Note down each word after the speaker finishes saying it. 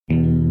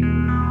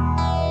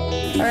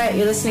All right,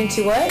 you're listening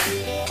to what?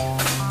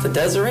 The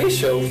Desiree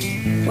Show.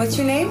 What's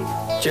your name?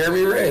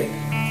 Jeremy Ray.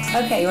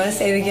 Okay, you want to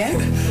say it again?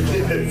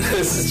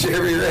 This is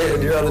Jeremy Ray,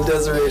 and you're on the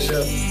Desiree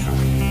Show.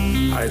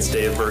 Hi, it's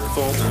Dave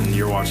Berkfold, and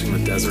you're watching the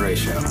Desiree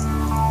Show.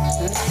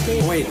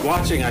 Wait,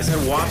 watching. I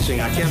said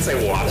watching. I can't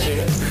say watching.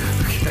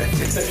 Okay.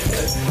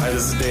 Hi,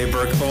 this is Dave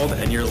Berkfold,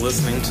 and you're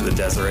listening to the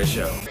Desiree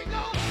Show.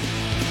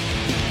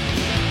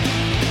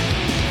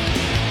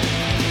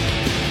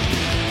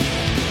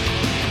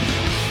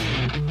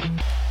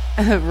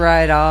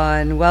 Right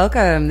on.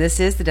 Welcome. This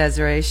is the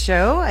Desiree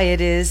Show.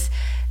 It is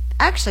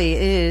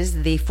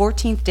the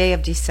 14th day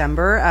of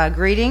December.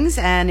 Greetings,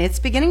 and it's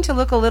beginning to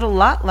look a little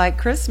lot like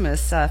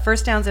Christmas.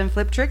 First Downs and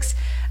Flip Tricks.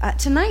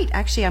 Tonight,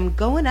 actually, I'm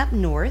going up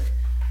north.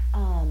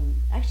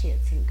 Actually,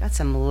 it's got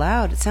some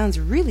loud. It sounds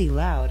really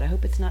loud. I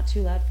hope it's not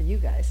too loud for you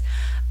guys.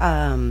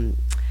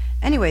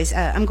 Anyways,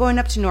 I'm going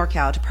up to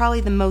NorCal to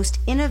probably the most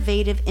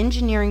innovative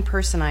engineering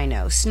person I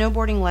know.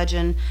 Snowboarding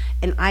legend,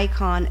 an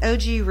icon,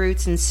 OG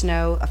roots in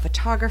snow, a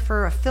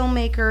photographer, a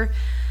filmmaker,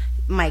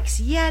 Mike's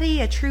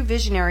Yeti, a true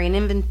visionary, an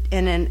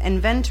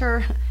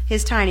inventor,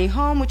 his tiny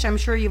home, which I'm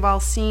sure you've all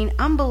seen,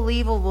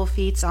 unbelievable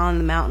feats on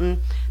the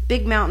mountain,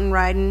 big mountain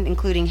riding,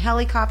 including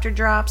helicopter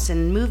drops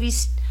and movie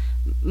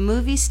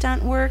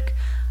stunt work.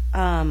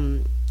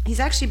 He's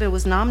actually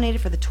was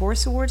nominated for the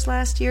Taurus Awards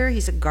last year.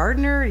 He's a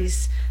gardener.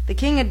 He's the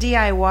king of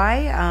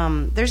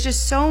DIY. There's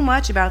just so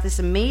much about this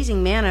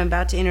amazing man I'm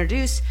about to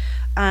introduce.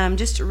 I'm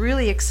just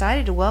really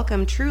excited to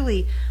welcome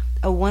truly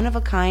a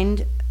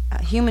one-of-a-kind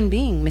human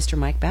being, Mr.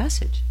 Mike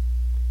Bassage.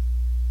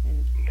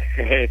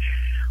 Hey.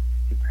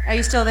 Are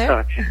you still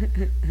there?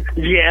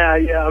 Yeah,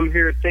 I'm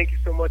here. Thank you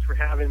so much for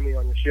having me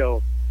on the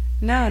show.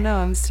 No,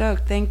 I'm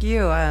stoked. Thank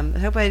you. I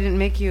hope I didn't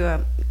make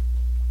you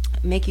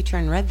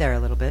turn red there a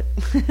little bit.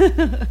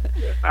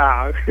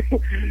 A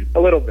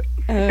little bit.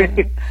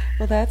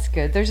 Well, that's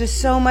good. There's just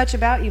so much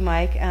about you,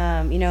 Mike.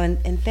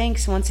 And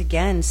thanks once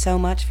again so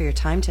much for your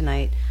time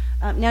tonight.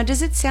 Now,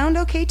 does it sound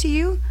okay to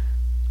you?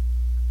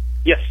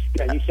 Yes,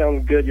 yeah, you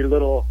sound good.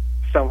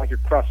 Sound like you're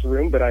across the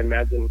room, but I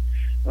imagine,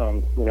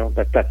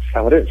 that's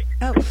how it is.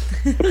 Oh,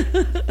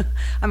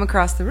 I'm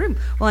across the room.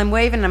 Well, I'm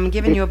waving. I'm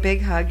giving you a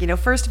big hug.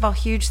 First of all,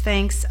 huge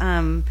thanks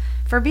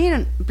for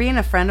being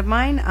a friend of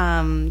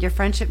mine. Your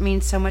friendship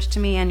means so much to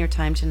me, and your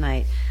time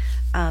tonight.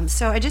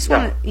 So I just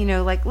want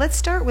to, let's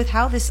start with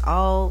how this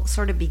all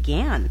sort of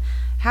began.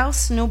 How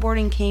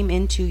snowboarding came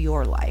into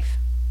your life.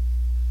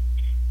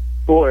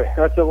 Boy,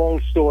 that's a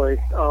long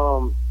story.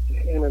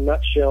 In a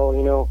nutshell,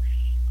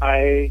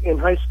 in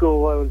high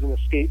school, I was in a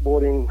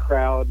skateboarding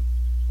crowd,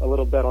 a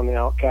little bit on the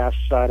outcast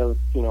side of,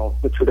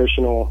 the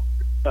traditional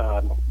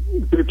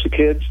groups of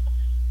kids,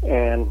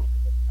 and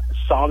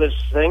saw this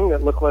thing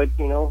that looked like,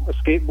 a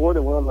skateboard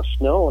that went on the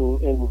snow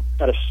and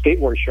at a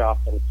skateboard shop.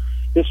 And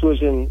this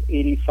was in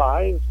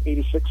 85,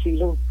 86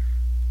 season.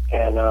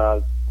 And,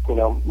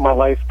 my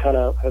life kind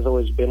of has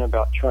always been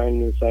about trying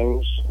new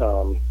things.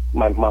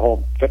 My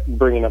whole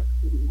bringing up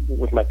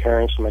with my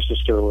parents and my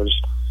sister was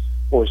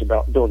always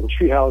about building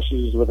tree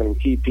houses, living in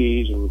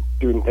teepees, and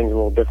doing things a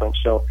little different.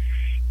 So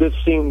this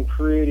seemed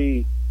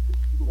pretty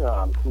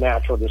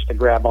natural just to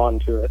grab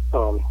onto it.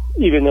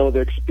 Even though the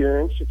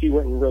experience, if you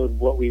went and rode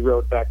what we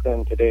rode back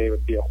then, today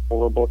would be a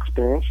horrible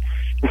experience,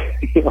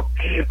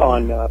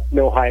 on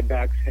no high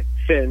backs,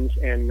 fins,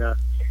 and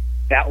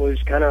that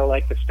was kind of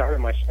like the start of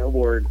my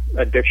snowboard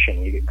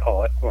addiction, you could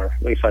call it, or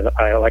at least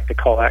I like to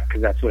call that,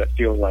 because that's what it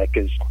feels like,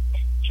 is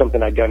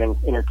something I got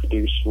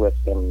introduced with,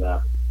 and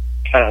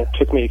kind of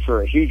took me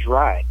for a huge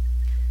ride.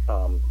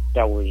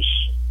 That was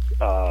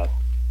how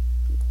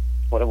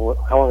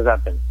long has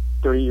that been?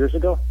 30 years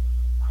ago?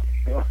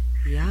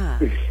 Yeah.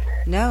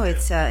 No,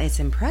 it's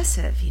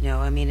impressive.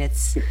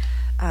 It's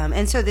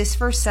and so this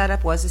first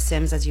setup was a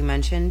Sims, as you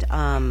mentioned.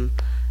 And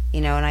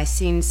I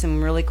seen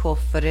some really cool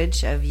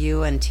footage of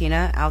you and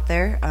Tina out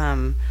there.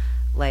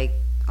 It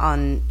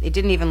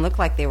didn't even look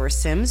like they were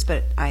Sims,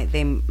 but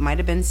they might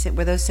have been.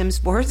 Were those Sims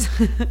boards?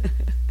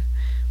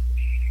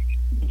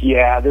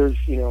 Yeah, there's,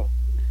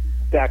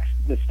 back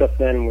the stuff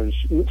then was,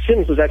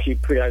 Sims was actually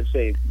pretty, I'd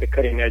say, the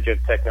cutting edge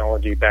of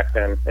technology back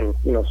then. And,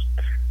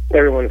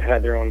 everyone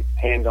had their own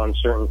hands on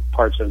certain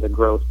parts of the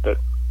growth, but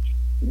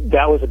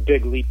that was a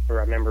big leap I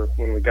remember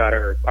when we got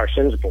our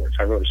Sims boards.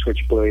 I rode a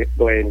Switchblade,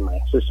 and my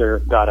sister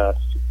got a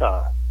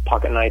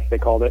pocket knife, they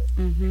called it.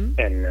 Mm-hmm.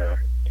 And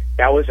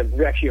that was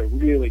actually a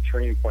really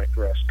turning point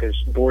for us,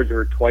 because boards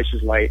were twice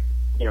as light,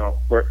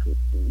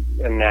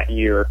 in that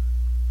year.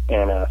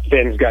 And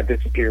fins got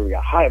disappeared. We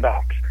got high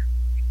backs.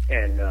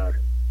 And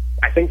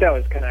I think that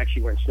was kind of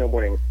actually when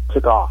snowboarding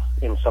took off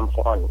in some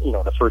form,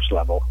 the first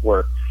level,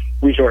 where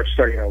resorts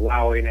started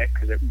allowing it,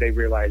 because they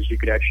realized you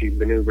could actually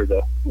maneuver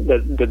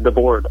the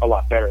board a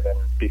lot better than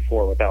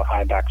before without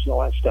high backs and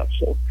all that stuff.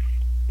 So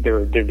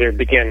there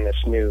began this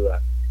new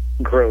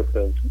growth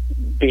of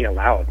being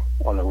allowed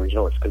on the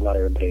resorts, because not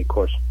everybody, of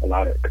course,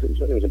 allowed it, because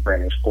it was a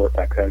brand new sport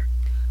back then.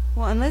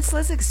 Well, and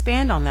let's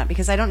expand on that,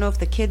 because I don't know if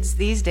the kids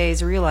these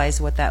days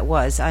realize what that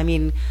was. I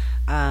mean,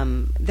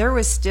 there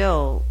was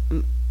still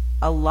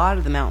a lot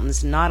of the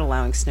mountains not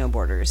allowing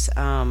snowboarders.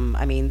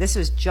 I mean, this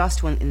was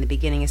just when in the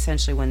beginning,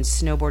 essentially, when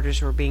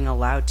snowboarders were being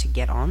allowed to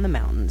get on the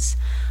mountains.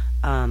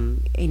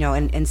 You know,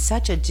 and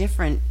such a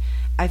different.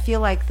 I feel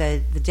like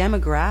the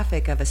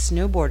demographic of a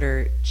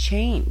snowboarder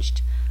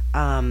changed.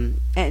 And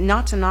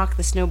not to knock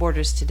the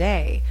snowboarders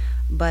today,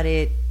 but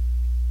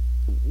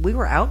we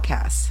were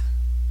outcasts.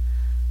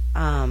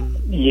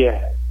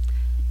 Yeah.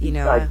 You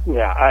know.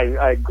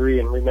 I agree,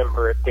 and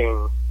remember it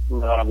being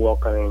not a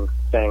welcoming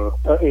thing.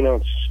 You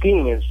know,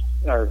 skiing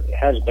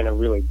has been a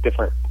really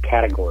different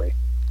category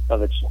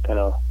of its kind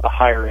of a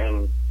higher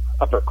end,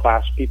 upper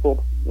class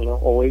people. You know,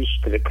 always,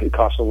 because it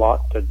costs a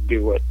lot to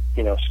do what,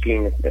 you know,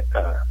 skiing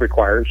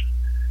requires.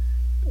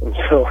 And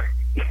so,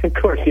 of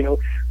course, you know,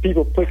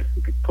 people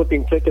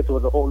flipping tickets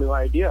was a whole new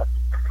idea.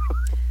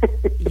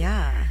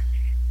 Yeah.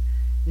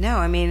 No,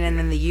 I mean, and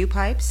then the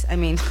U-pipes. I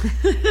mean,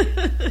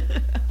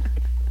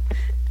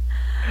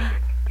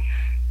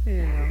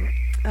 yeah.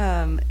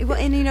 Well,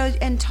 and you know,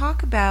 and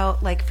talk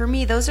about, like, for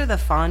me, those are the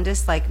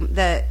fondest. Like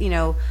you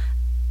know,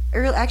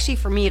 actually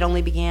for me, it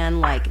only began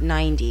like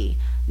 90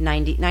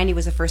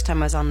 was the first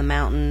time I was on the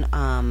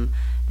mountain.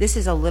 This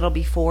is a little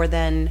before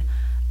then,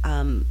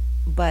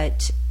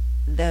 but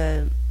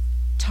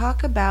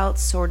talk about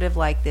sort of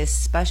like this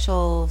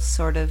special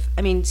sort of,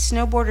 I mean,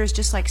 snowboarders,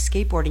 just like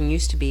skateboarding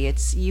used to be,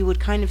 you would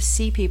kind of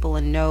see people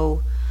and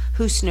know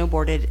who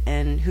snowboarded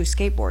and who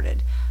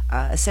skateboarded,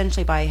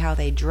 essentially by how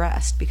they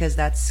dressed, because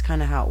that's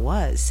kind of how it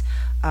was.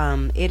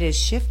 It has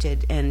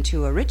shifted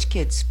into a rich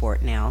kid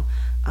sport now,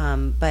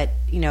 but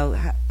you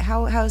know,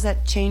 how has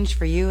that changed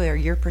for you, or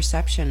your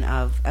perception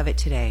of it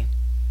today?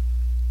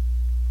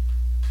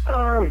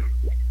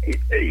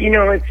 You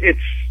know, it's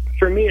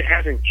for me, it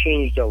hasn't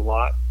changed a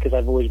lot, because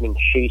I've always been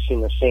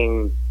chasing the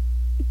same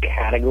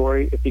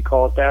category, if you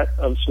call it that,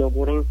 of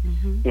snowboarding.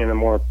 Mm-hmm. You know, the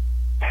more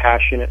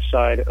passionate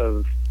side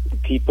of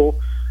people.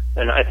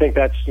 And I think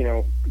that's, you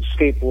know,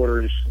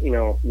 skateboarders, you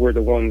know, were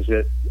the ones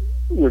that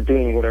were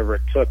doing whatever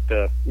it took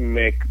to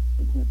make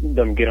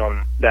them get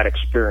on that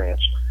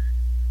experience.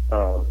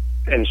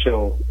 And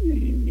so,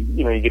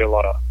 you know, you get a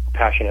lot of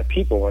passionate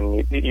people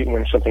when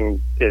when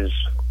something is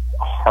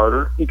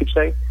harder, you could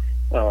say.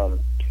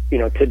 You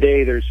know,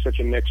 today there's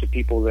such a mix of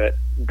people that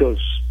goes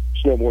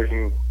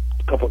snowboarding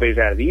a couple of days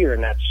out of the year,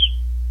 and that's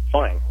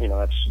fine. You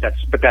know,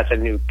 that's a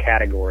new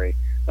category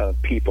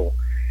of people,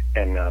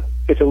 and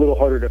it's a little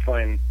harder to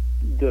find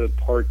the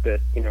part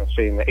that, you know,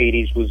 say in the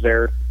 80s was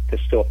there, to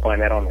still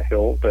find that on the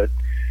hill. But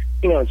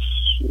you know,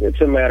 it's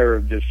a matter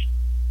of just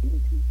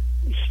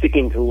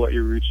sticking to what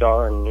your roots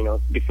are, and you know,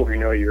 before you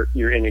know,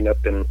 you're ending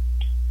up in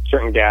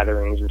certain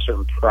gatherings and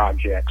certain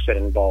projects that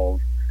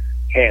involve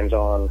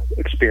hands-on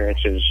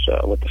experiences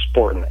with the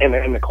sport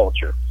and the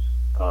culture.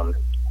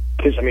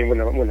 Because I mean, when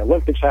the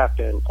Olympics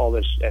happened, all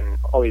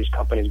these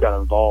companies got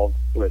involved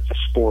with the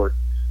sport,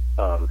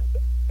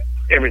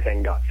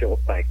 everything got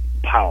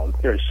piled.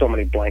 There's so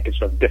many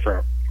blankets of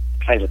different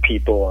kinds of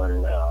people,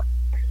 and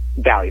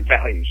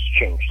values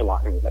changed a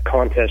lot in the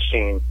contest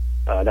scene.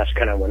 That's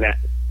kind of when that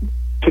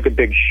took a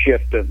big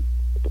shift of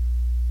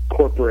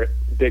corporate,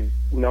 big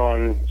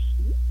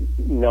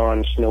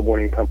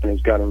non-snowboarding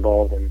companies got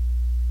involved in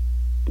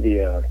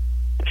the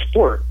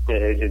sport.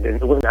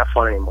 It wasn't that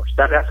fun anymore.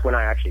 So that's when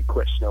I actually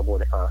quit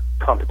snowboarding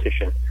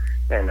competition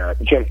and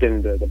jumped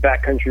into the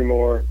backcountry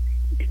more,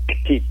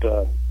 keep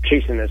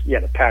chasing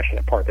the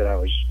passionate part that I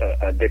was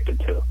addicted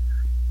to.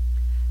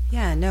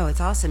 Yeah, no,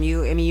 it's awesome.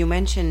 You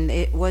mentioned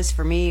it was,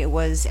 for me,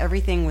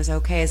 everything was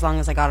okay as long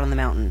as I got on the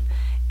mountain.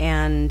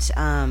 And,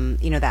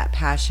 you know, that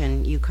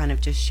passion you kind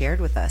of just shared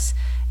with us,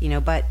 you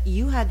know, but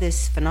you had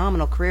this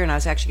phenomenal career, and I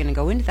was actually going to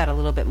go into that a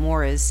little bit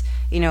more, is,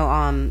 you know,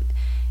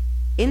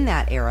 in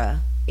that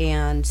era,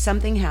 and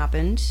something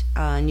happened,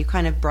 and you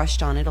kind of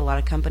brushed on it. A lot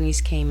of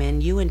companies came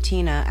in. You and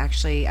Tina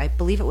actually, I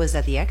believe it was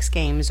at the X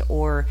Games,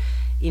 or,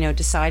 you know,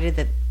 decided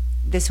that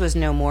this was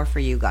no more for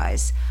you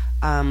guys.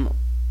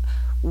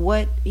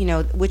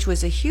 Which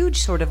was a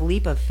huge sort of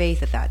leap of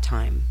faith at that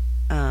time.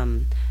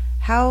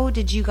 How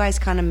did you guys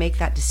kind of make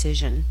that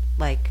decision?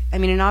 Like, I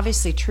mean, and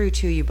obviously true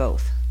to you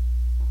both.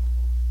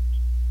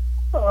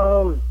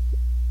 I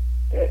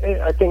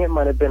think it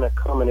might have been a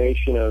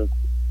combination of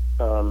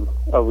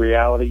a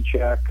reality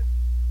check,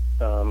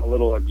 a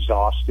little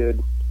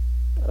exhausted,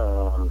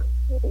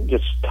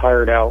 just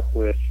tired out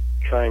with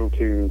trying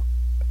to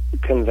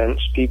convince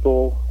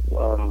people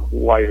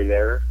why you're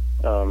there,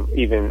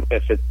 even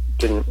if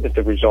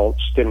the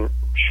results didn't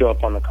show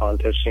up on the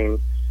contest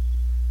scene.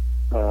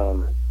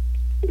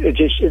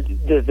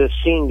 The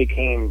scene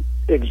became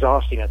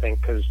exhausting, I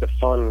think, because the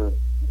fun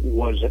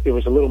was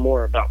a little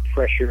more about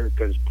pressure,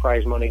 because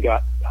prize money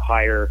got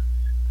higher.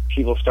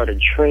 People started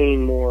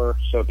training more,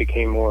 so it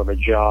became more of a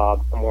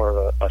job, more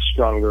of a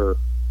stronger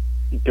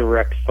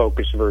direct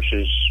focus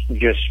versus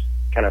just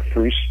kind of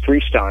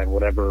freestyle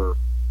whatever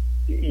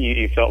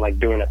you felt like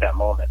doing at that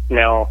moment.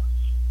 Now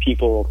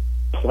people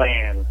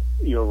plan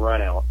your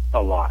run out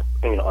a lot,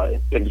 you know,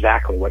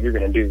 exactly what you're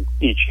going to do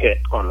each hit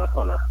in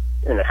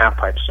the half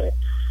pipe, say.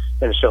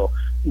 And so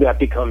that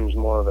becomes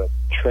more of a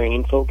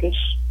training focus,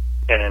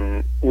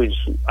 and we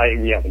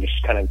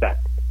just kind of got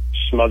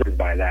smothered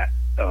by that,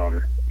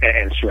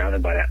 and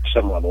surrounded by that at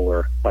some level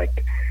where,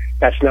 like,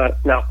 that's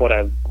not what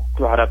I've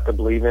brought up to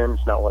believe in.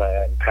 It's not what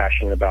I'm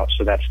passionate about.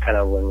 So that's kind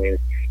of when we,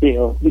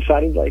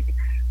 decided, like,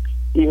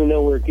 even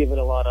though we're giving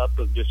a lot up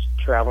of just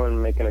traveling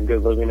and making a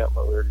good living at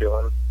what we were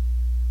doing,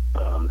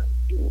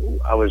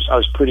 I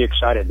was pretty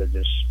excited to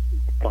just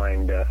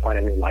find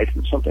a new life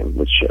in something,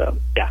 which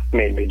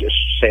made me just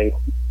say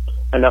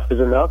enough is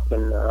enough,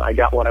 and I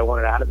got what I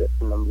wanted out of it,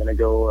 and I'm gonna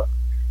go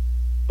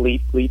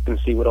leap and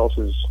see what else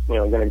is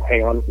going to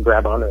hang on,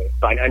 grab onto it.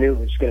 But I knew it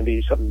was going to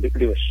be something to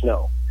do with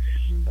snow.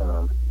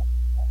 I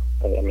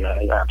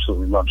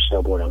absolutely love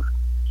snowboarding.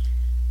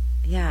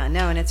 Yeah,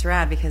 no, and it's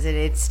rad because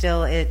it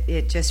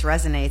just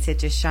resonates. It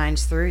just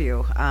shines through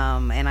you.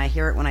 And I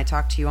hear it when I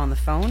talk to you on the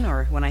phone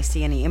or when I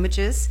see any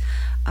images.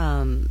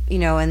 And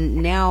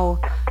now,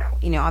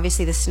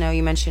 obviously the snow,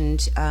 you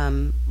mentioned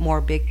more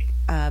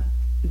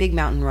big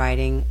mountain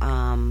riding,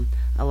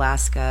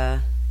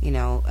 Alaska,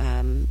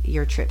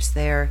 your trips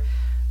there.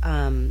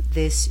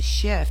 This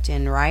shift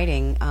in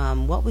riding,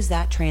 what was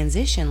that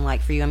transition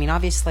like for you? I mean,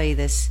 obviously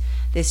this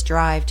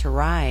drive to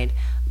ride,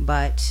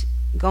 but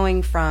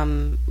going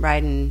from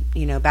riding,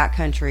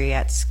 backcountry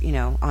at,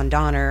 on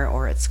Donner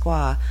or at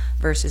Squaw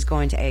versus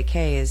going to AK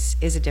is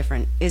a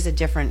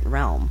different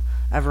realm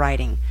of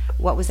riding.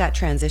 What was that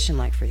transition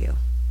like for you?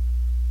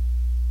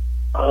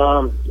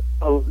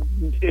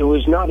 It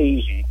was not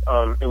easy.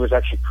 It was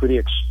actually pretty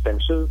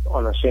expensive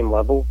on the same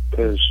level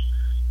because,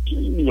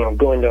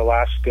 going to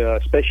Alaska,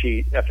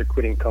 especially after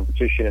quitting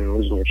competition and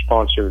losing your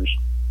sponsors,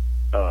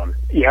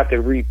 you have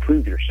to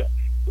reprove yourself.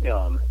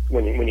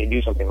 When you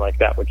do something like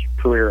that with your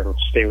career and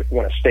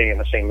want to stay in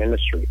the same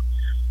industry.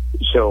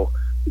 So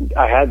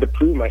I had to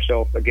prove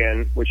myself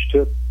again, which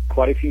took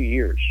quite a few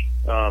years.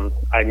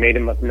 I made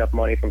enough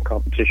money from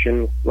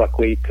competition,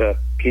 luckily, to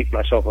keep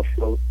myself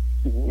afloat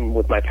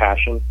with my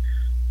passion.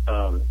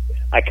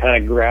 I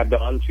kind of grabbed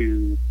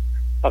onto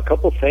a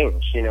couple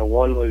things.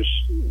 One was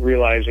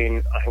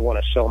realizing I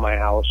want to sell my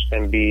house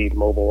and be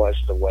mobile as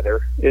the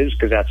weather is,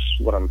 because that's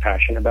what I'm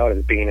passionate about,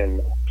 is being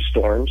in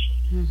storms.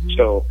 Mm-hmm.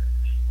 So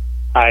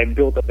I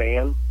built a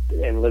van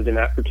and lived in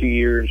that for 2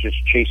 years, just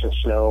chasing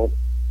snow.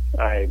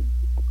 I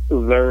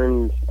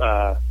learned,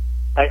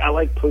 I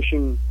like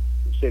pushing,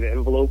 say, the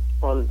envelope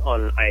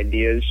on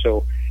ideas.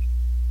 So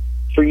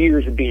for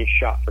years of being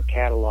shot for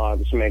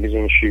catalogs,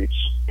 magazine shoots,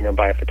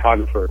 by a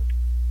photographer,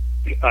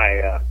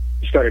 I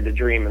started to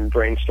dream and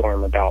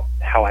brainstorm about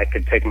how I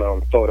could take my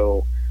own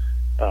photo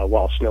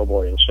while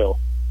snowboarding. So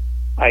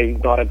I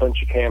bought a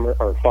camera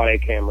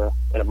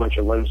and a bunch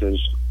of lenses,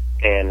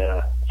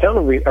 and found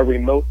a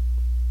remote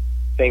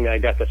thing that I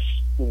got to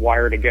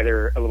wire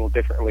together a little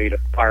differently to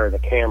fire the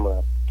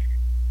camera,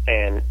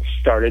 and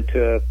started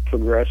to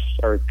progress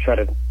or try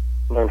to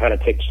learn how to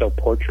take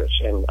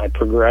self-portraits. And I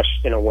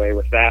progressed in a way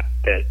with that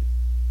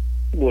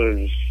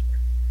was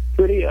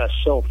pretty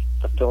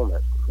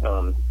self-fulfillment.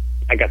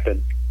 I got to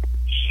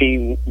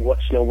see what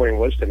snowboarding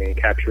was to me and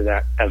capture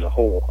that as a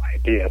whole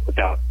idea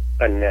without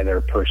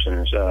another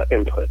person's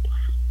input.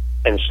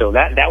 And so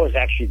that was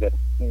actually the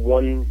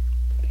one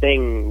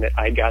thing that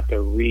I got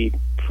to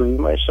reprove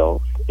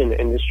myself in the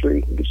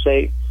industry, you could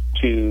say,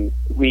 to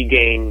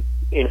regain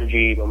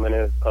energy,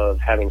 momentum of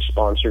having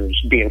sponsors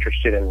be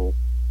interested in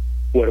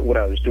what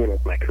I was doing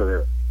with my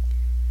career.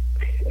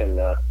 And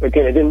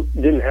again, it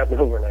didn't happen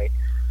overnight.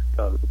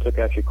 It took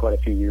actually quite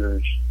a few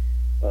years.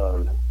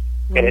 And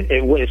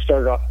it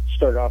started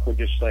off with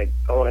just like,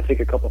 I want to take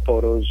a couple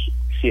photos,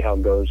 see how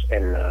it goes.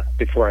 And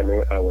before I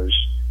knew it, I was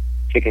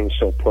taking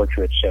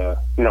self-portraits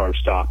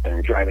nonstop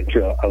and driving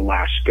to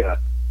Alaska.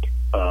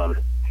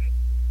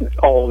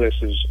 All of this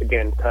is,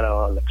 again, kind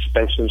of on the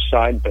expensive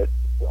side, but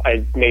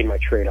I made my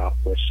trade-off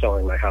with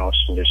selling my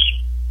house and just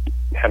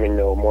having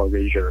no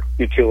mortgage or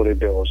utility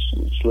bills,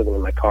 just living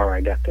in my car.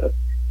 I got to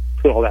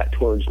put all that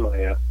towards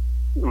my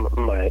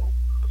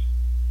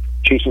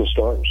chasing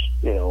storms,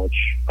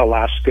 which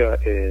Alaska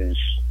is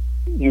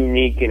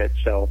unique in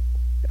itself.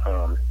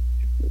 A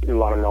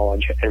lot of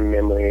knowledge and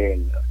memory,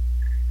 and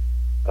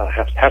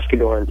has to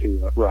go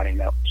into riding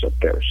mountains up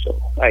there.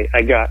 So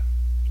I got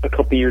a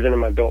couple years under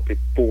my belt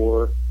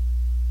before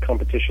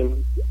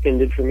competition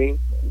ended for me.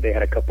 They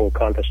had a couple of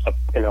contests up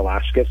in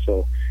Alaska,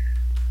 so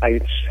I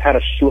had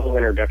a slow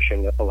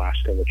introduction to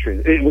Alaska, which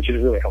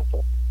is really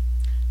helpful.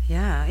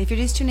 Yeah. If you're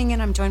just tuning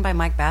in, I'm joined by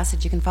Mike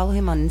Bassage. You can follow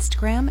him on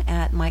Instagram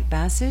at Mike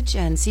Bassage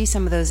and see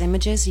some of those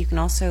images. You can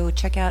also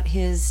check out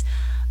his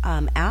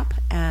app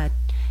at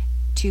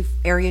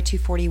Area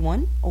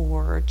 241,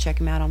 or check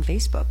him out on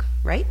Facebook,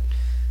 right?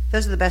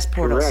 Those are the best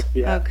portals. Correct,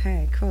 yeah.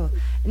 Okay, cool.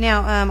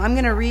 Now, I'm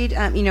going to read,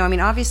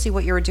 obviously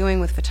what you were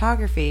doing with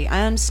photography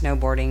and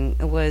snowboarding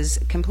was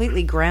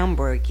completely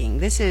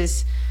groundbreaking. This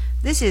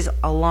is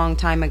a long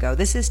time ago.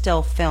 This is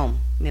still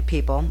film,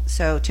 people.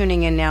 So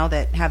tuning in now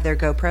that have their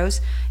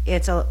GoPros,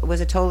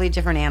 was a totally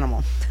different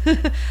animal.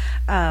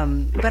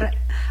 But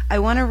I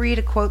want to read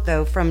a quote,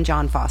 though, from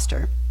John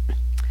Foster.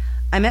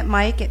 I met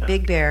Mike at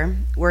Big Bear,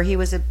 where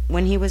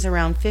when he was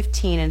around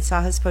 15 and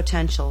saw his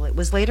potential. It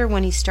was later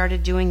when he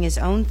started doing his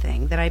own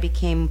thing that I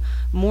became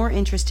more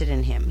interested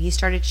in him. He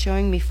started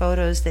showing me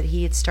photos that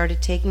he had started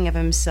taking of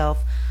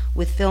himself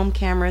with film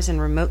cameras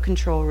and remote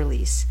control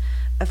release.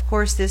 Of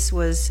course, this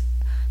was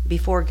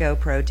before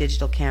GoPro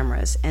digital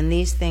cameras, and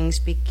these things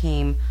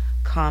became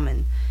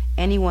common.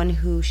 Anyone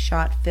who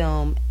shot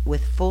film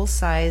with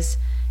full-size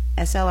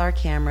SLR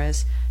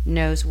cameras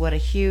knows what a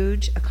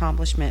huge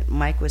accomplishment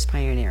Mike was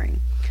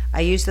pioneering.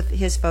 I used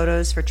his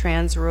photos for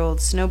Transworld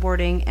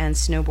Snowboarding and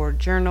Snowboard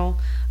Journal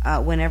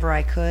whenever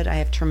I could. I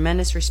have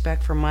tremendous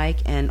respect for Mike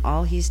and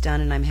all he's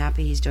done, and I'm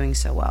happy he's doing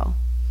so well.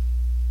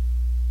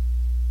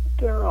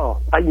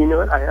 Oh, you know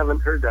what? I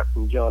haven't heard that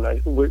from John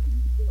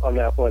on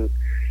that one.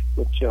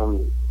 Which,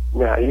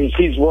 yeah,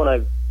 he's one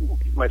I've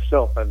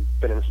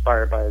been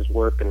inspired by his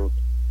work, and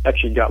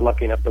actually got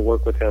lucky enough to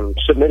work with him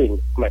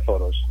submitting my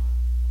photos.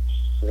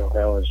 So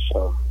that was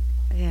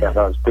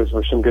those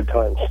were some good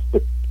times.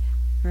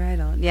 Right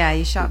on. Yeah,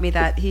 he shot me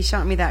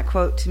that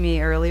quote to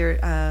me earlier,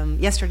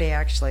 yesterday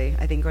actually,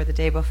 I think, or the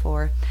day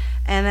before.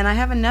 And then I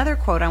have another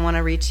quote I want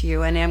to read to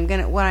you, and I'm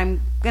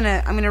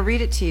gonna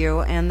read it to you,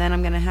 and then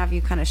I'm gonna have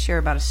you kind of share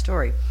about a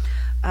story.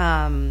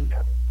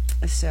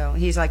 So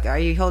he's like, "Are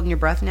you holding your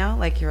breath now?"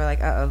 Like you're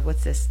like, "Uh oh,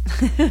 what's this?"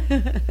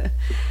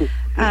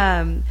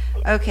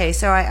 Okay,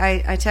 so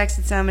I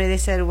texted somebody. They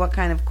said, "What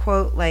kind of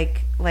quote?"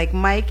 Like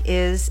Mike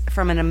is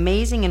from an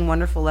amazing and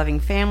wonderful, loving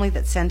family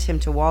that sent him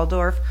to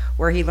Waldorf,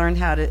 where he learned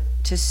how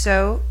to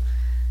sew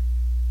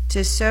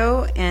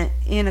in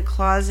a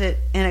closet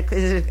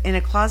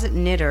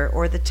knitter,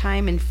 or the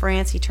time in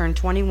France he turned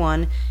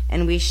 21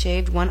 and we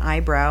shaved one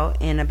eyebrow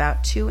and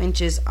about 2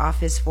 inches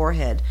off his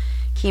forehead.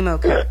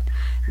 Chemo cut.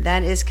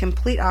 That is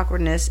complete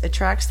awkwardness,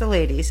 attracts the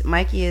ladies.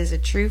 Mikey is a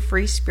true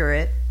free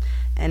spirit,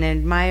 and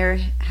admire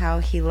how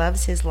he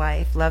loves his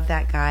life. Love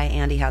that guy,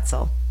 Andy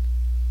Hutzel.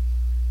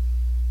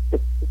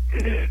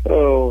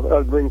 Oh,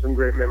 that brings some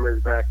great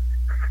memories back.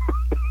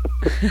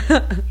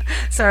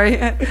 Sorry,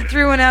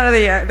 threw one out of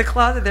the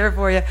closet there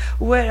for you.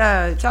 What?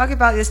 Talk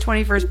about this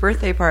 21st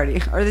birthday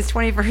party, or this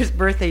 21st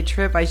birthday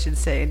trip, I should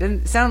say. It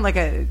didn't sound like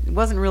it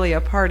wasn't really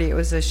a party. It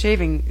was a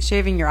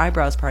shaving your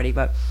eyebrows party.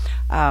 But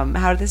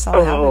how did this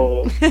all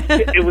happen?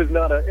 it was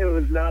not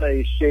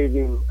a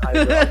shaving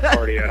eyebrows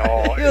party at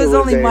all. It was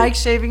only Mike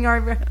shaving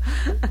eyebrows.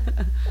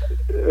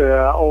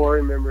 All I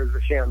remember is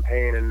the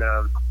champagne, and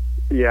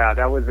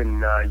that was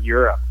in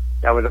Europe.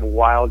 That was a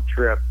wild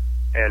trip.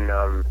 And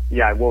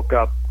I woke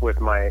up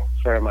with my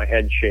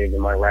head shaved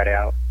and my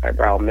right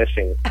eyebrow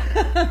missing.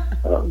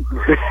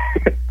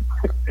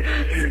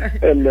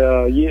 And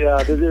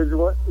there's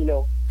one,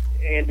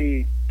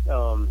 Andy.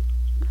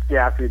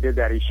 After he did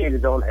that, he shaved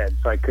his own head,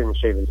 so I couldn't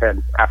shave his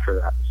head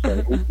after that.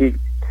 So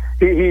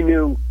he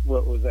knew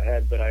what was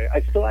ahead, but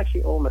I still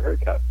actually owe him a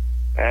haircut.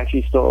 I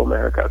actually still owe him a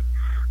haircut.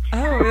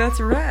 Oh, that's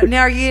right.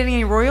 Now, are you getting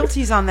any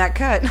royalties on that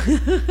cut?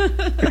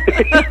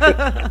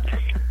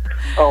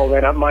 Oh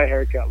man, my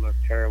haircut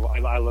looked terrible.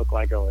 I looked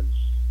like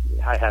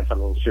I had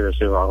something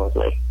seriously wrong with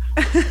me.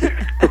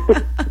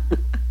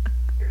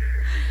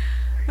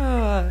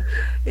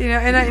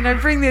 And I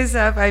bring this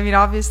up. I mean,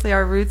 obviously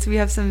our roots. We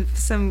have some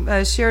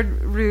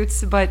shared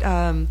roots, but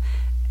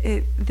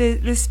the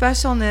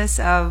specialness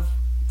of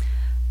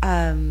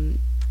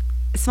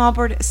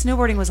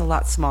snowboarding was a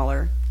lot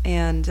smaller,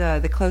 and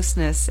the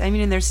closeness. I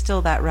mean, and there's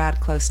still that rad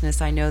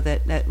closeness I know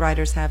that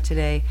riders have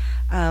today.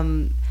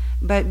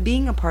 But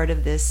being a part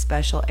of this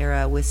special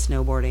era with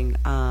snowboarding,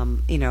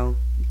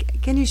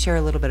 can you share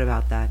a little bit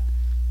about that?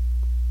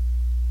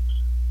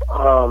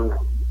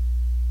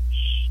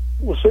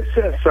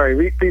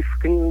 Sorry,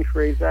 can you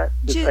rephrase that?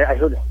 I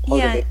heard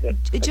part of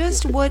it.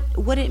 Just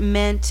what it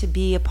meant to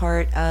be a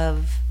part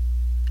of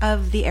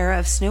the era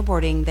of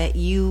snowboarding that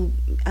you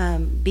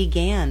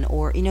began,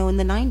 or in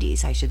the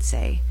 90s, I should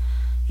say.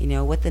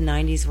 What the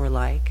 90s were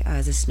like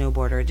as a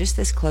snowboarder. Just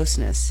this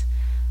closeness.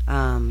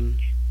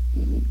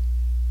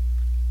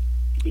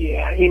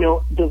 Yeah,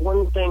 the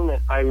one thing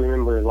that I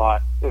remember a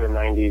lot in the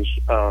 90s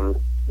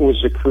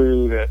was the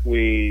crew that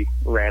we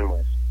ran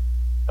with.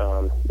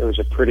 It was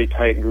a pretty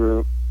tight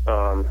group,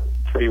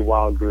 pretty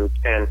wild group,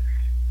 and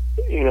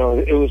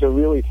it was a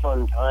really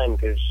fun time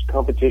because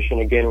competition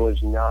again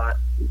was not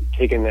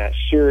taken that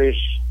serious.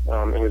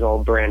 It was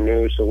all brand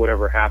new, so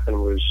whatever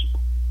happened was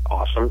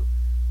awesome.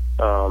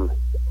 And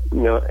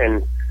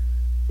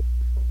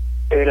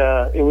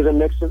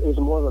it was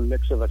more of a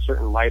mix of a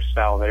certain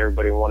lifestyle that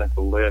everybody wanted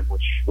to live,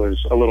 which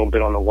was a little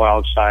bit on the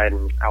wild side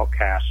and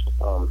outcast.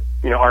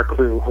 Our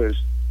crew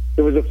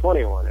it was a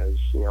funny one. It was,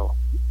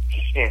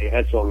 Andy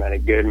Hetzel, Matty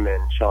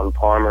Goodman, Sean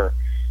Palmer,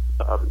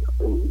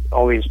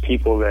 all these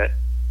people that,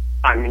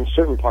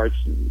 certain parts,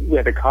 we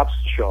had the cops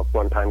show up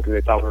one time because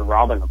they thought we were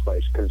robbing the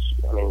place because,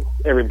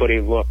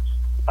 everybody looked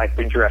like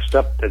we dressed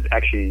up to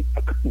actually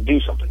do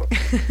something.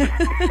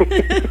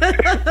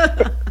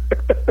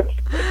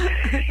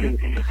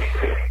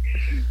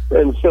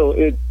 And so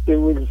it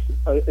was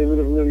a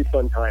really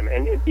fun time.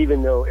 And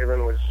even though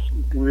everyone was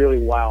really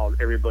wild,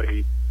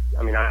 everybody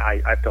I mean,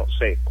 I felt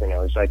safe. You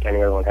know, it's like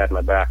everyone had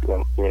my back,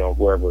 you know,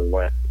 wherever we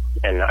went.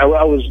 And I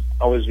was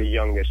the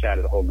youngest out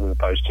of the whole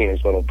group. I was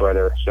Tina's little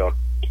brother, so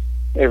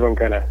everyone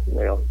kind of, you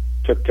know,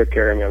 took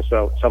care of me on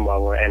some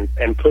level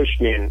and pushed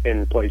me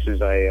in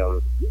places I,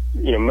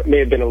 you know, may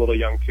have been a little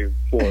young too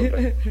for,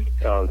 but,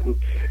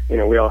 you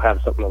know, we all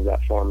have something of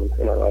that form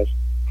in our lives.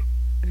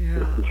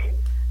 Yeah.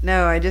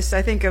 No, I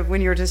think of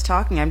when you were just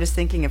talking, I'm just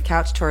thinking of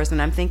couch tours,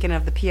 and I'm thinking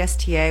of the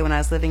PSTA when I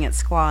was living at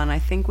Squaw, and I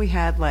think we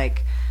had,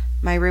 like,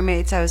 my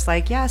roommates, I was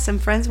like, yeah, some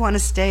friends want to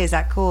stay, is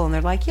that cool? And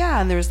they're like,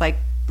 yeah, and there's, like,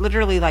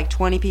 literally, like,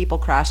 20 people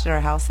crashed at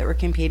our house that were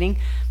competing,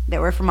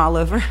 that were from all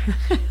over.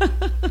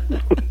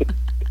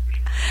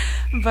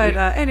 But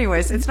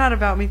anyways, it's not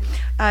about me.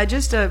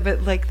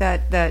 But like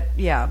that,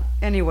 yeah.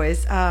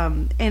 Anyways,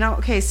 and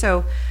okay,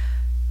 so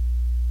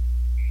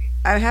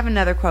I have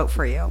another quote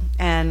for you,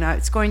 and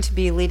it's going to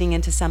be leading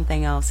into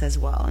something else as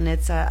well. And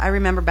it's, I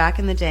remember back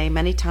in the day,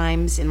 many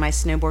times in my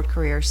snowboard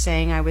career,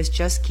 saying I was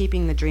just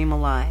keeping the dream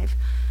alive.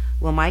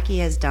 Well, Mikey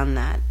has done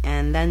that,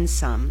 and then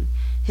some.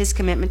 His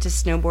commitment to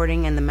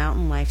snowboarding and the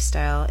mountain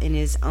lifestyle in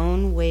his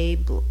own way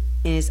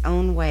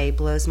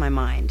blows my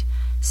mind.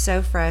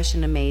 So fresh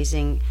and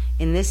amazing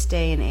in this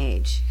day and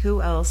age.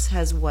 Who else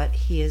has what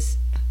he's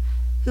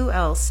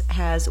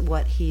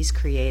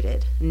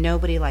created?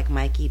 Nobody like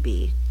Mikey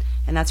B.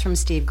 And that's from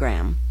Steve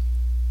Graham.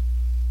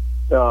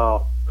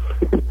 Oh,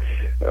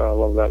 I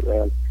love that,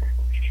 man.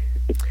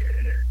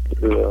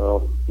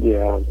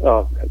 Yeah.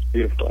 Oh, that's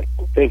beautiful.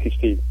 Thank you,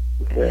 Steve.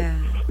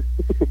 Yeah.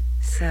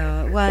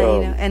 So, well,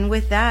 you know, and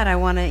with that, I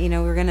want to, you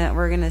know, we're gonna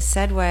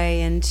segue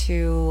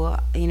into,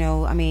 you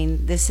know, I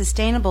mean, the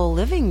sustainable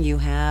living you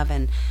have,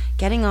 and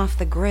getting off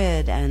the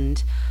grid,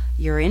 and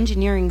your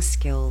engineering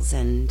skills,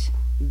 and,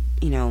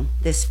 you know,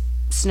 this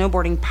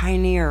snowboarding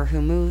pioneer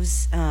who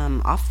moves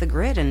off the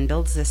grid and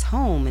builds this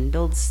home and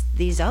builds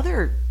these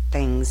other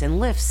things and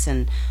lifts,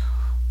 and,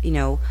 you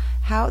know,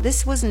 how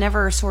this was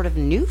never sort of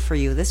new for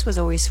you. This was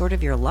always sort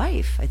of your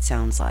life, it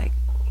sounds like.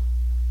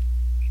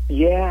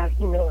 Yeah,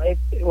 you know,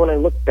 when I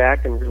look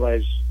back and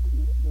realize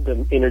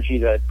the energy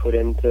that I put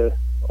into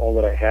all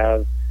that I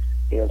have,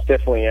 you know, it's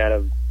definitely out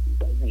of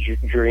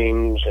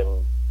dreams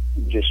and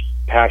just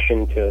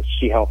passion to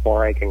see how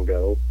far I can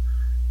go.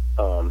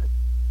 I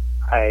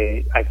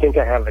think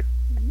I have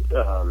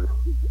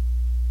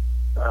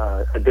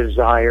a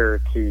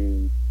desire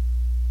to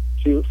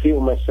feel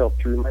myself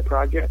through my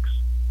projects.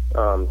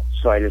 So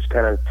I just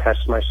kind of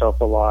test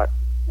myself a lot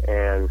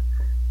and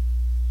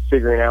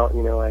figuring out,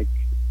 you know, like,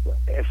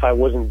 if I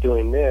wasn't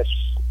doing this,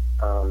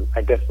 I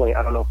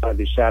don't know if I'd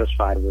be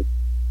satisfied with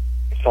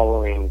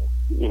following,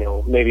 you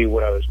know, maybe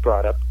what I was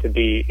brought up to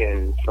be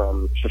in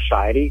from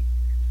society.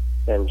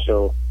 And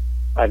so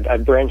I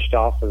branched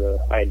off of the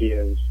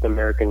idea of the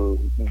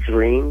American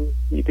dream,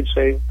 you could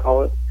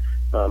call it.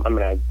 I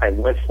mean, I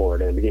went for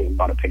it in the beginning,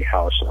 bought a big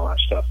house and all that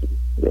stuff, and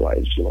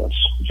realized, you know,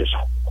 it's just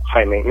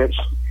high maintenance.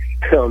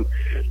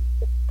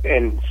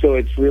 And so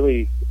it's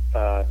really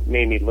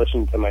made me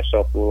listen to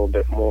myself a little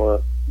bit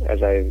more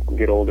as I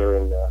get older,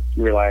 and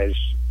realize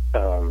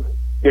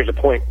there's a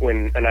point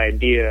when an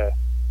idea,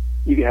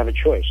 you can have a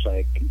choice,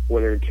 like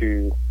whether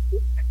to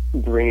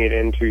bring it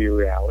into your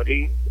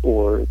reality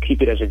or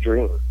keep it as a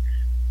dream.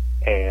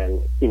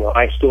 And, you know,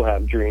 I still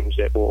have dreams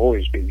that will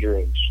always be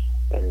dreams.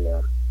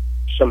 And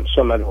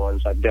some other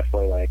ones I've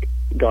definitely, like,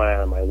 gone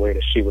out of my way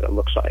to see what it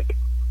looks like.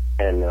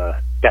 And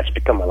that's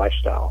become my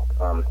lifestyle.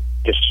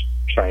 Just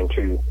trying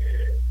to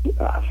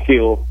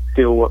feel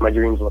what my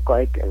dreams look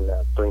like, and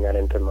bring that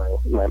into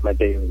my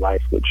daily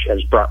life, which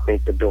has brought me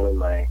to building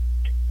my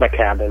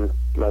cabin,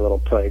 my little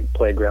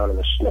playground in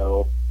the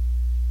snow.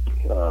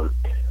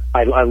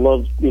 I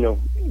love, you know,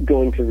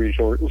 going to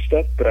resort and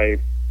stuff, but I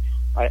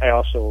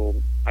also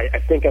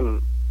think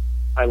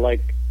I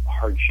like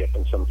hardship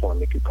in some form,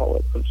 you could call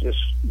it, of just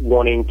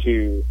wanting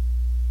to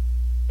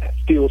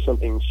feel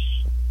something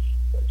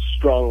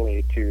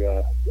strongly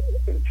to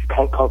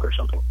conquer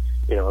something.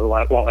 You know, a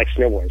lot like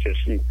snowboarding.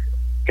 Just you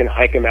can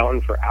hike a mountain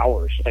for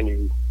hours, and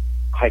you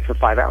hike for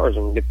 5 hours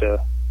and get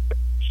to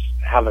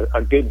have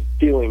a good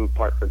feeling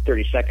part for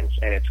 30 seconds,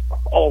 and it's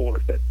all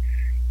worth it.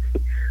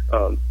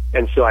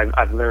 And so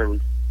I've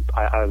learned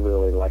I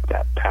really like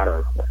that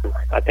pattern.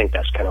 I think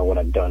that's kind of what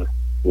I've done,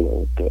 you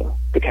know, with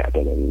the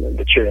cabin and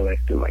the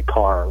chairlift and my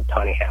car and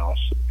tiny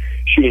house,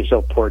 shooting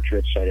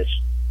self-portraits. I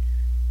just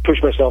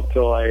push myself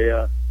till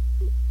I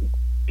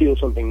feel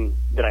something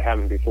that I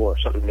haven't before,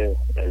 something new,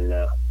 and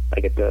I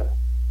get to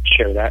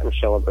share that and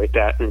celebrate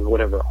that in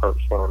whatever art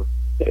form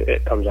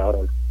it comes out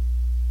in.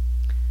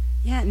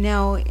 Yeah.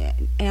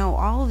 Now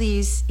all of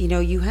these, you know,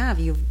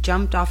 you've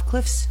jumped off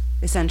cliffs,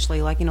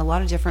 essentially, like in a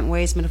lot of different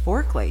ways,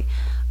 metaphorically.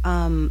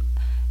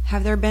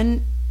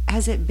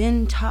 Has it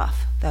been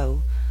tough,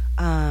 though,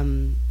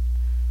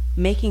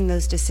 making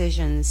those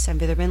decisions? Have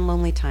there been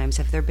lonely times?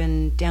 Have there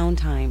been down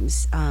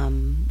times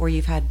where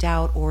you've had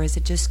doubt, or is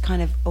it just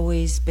kind of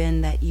always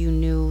been that you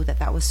knew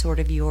that was sort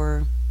of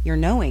your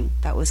knowing,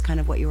 that was kind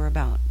of what you were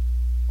about?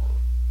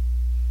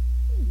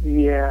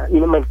 Yeah, you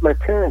know, my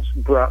parents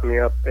brought me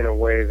up in a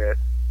way that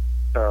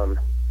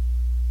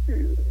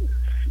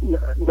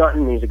not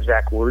in these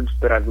exact words,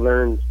 but I've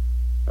learned,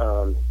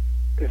 I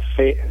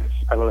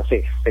want to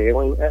say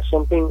failing at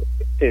something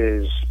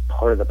is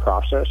part of the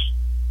process.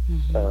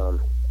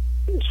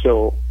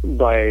 So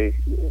by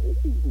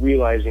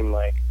realizing,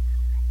 like,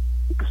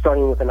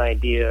 starting with an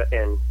idea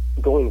and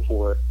going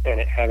for it, and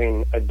it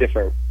having a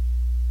different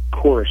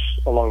course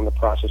along the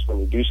process when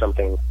you do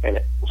something, and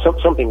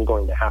something's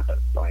going to happen,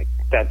 like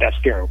that's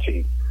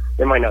guaranteed.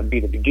 It might not be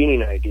the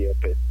beginning idea,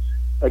 but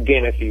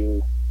again, if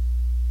you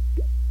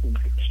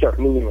start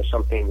moving with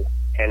something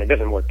and it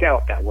doesn't work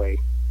out that way,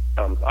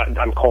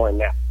 I'm calling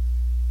that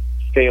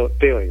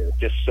failure,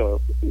 just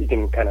so you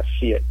can kind of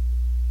see it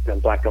in a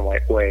black and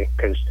white way,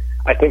 because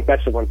I think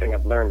that's the one thing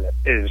I've learned that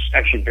is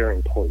actually very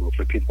important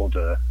for people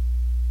to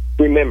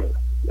remember.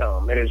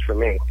 It is for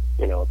me,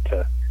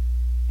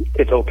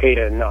 it's okay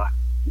to not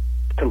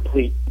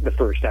complete the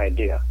first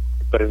idea,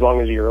 but as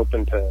long as you're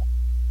open to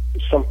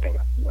something,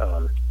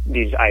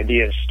 these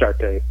ideas start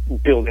to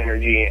build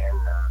energy and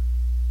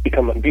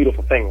become a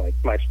beautiful thing. Like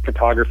my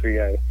photography,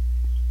 I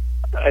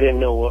didn't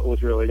know what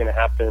was really going to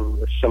happen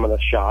with some of the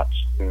shots,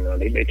 and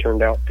they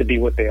turned out to be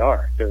what they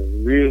are. They're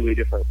really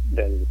different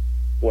than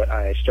what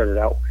I started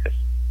out with.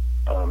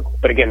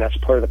 But again, that's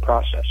part of the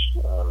process.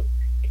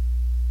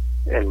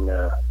 And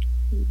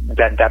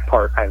that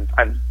part,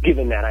 I've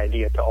given that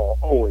idea to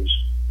always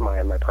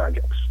my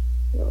projects.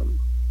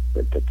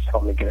 That's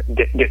helped me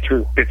get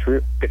through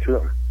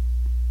them.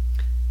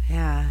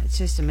 Yeah, it's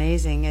just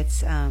amazing.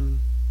 It's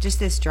just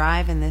this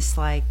drive and this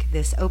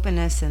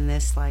openness and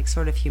this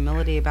sort of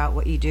humility about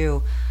what you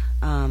do,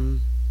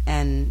 and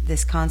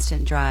this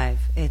constant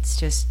drive.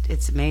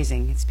 It's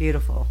amazing. It's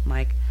beautiful,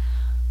 Mike.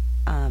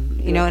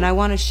 And I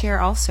want to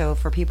share also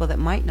for people that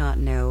might not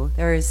know,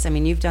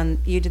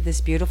 you did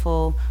this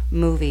beautiful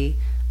movie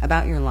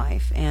about your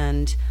life,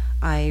 and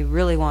I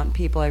really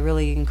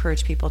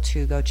encourage people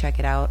to go check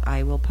it out.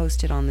 I will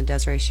post it on the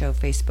Desiree Show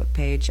Facebook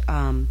page.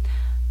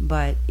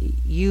 But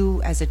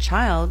you, as a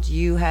child,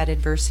 you had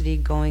adversity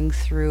going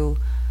through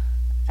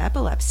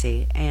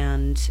epilepsy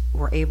and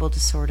were able to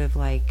sort of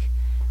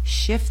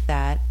shift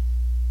that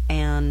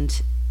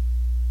and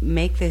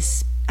make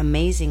this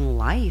amazing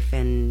life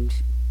and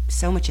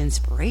so much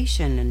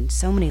inspiration and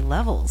so many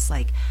levels.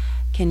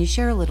 Can you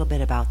share a little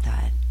bit about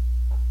that?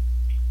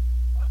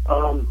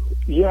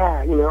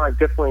 I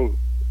definitely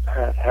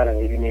had a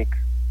unique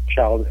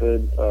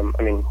childhood.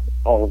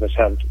 All of us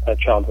have a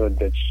childhood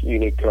that's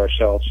unique to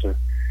ourselves, and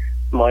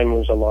mine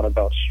was a lot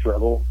about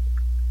struggle,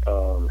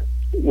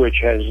 which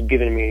has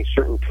given me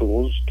certain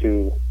tools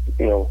to,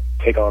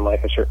 take on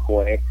life a certain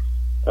way.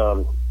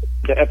 The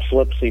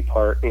epilepsy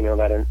part,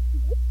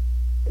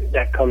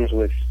 that comes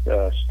with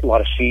a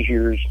lot of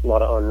seizures, a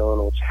lot of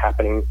unknown what's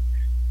happening.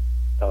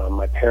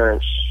 My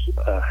parents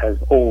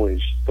have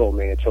always told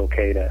me it's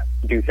okay to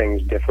do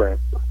things different,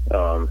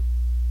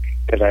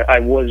 because I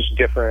was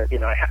different.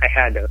 I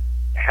had to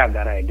have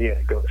that idea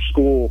to go to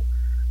school.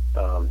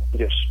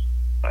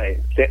 I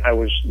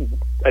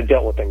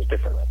dealt with things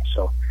differently.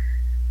 So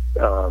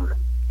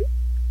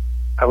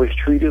I was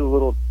treated a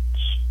little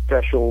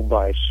special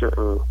by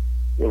certain,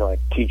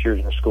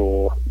 teachers in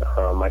school.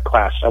 My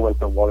class, I went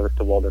to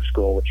Waldorf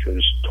School, which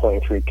was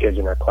 23 kids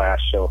in our class.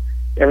 So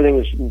everything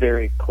was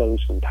very close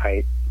and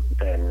tight,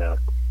 and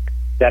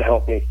that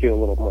helped me feel a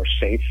little more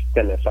safe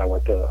than if I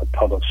went to a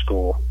public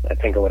school. I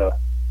think I would have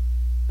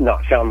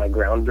not found my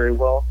ground very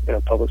well in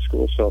a public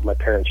school. So my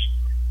parents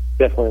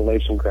definitely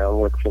laid some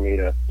groundwork for me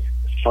to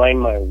find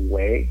my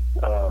way,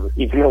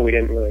 even though we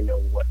didn't really know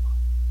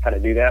how to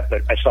do that.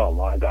 But I saw a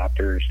lot of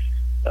doctors,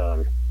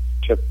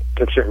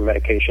 took certain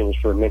medications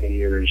for many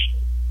years,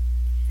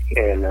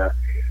 and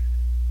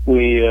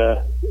we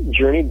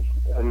journeyed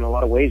in a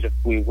lot of ways.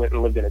 We went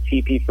and lived in a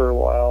teepee for a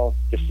while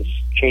just to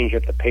change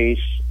up the pace.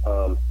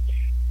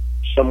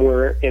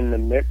 Somewhere in the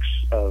mix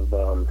of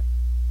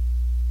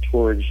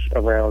towards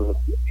around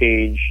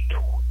age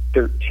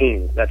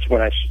 13, that's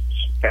when I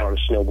found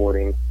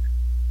snowboarding.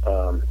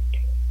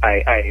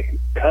 I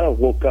kind of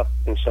woke up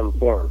in some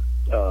form.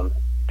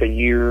 A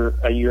year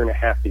and a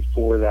half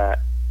before that,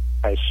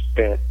 I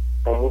spent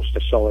almost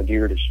a solid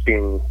year just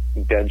being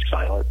dead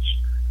silence.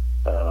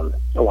 A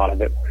lot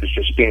of it was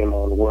just being in my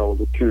own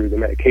world through the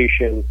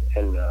medication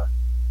and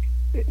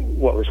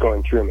what was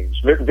going through me. It was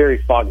very, very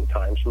foggy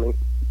times for me.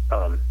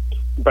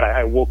 But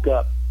I woke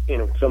up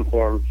in some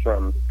form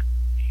from,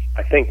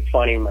 I think,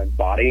 finding my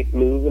body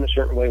move in a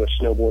certain way with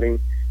snowboarding.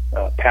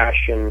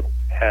 Passion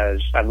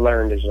I've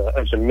learned is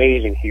an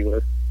amazing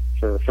healer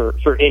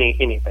for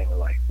anything in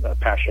life.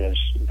 Passion is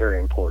very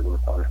important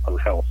on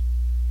health,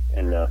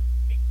 and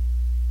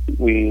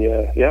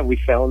we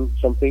found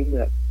something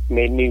that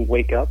made me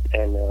wake up,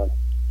 and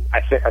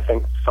I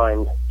think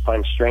find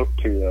strength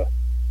to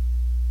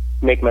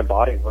make my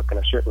body work in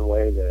a certain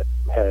way that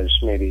has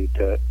maybe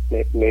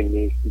made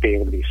me be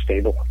able to be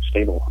stable.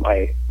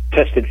 I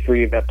tested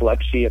free of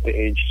epilepsy at the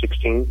age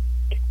 16,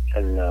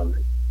 and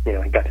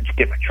I got to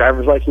get my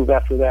driver's license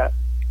after that.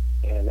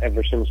 And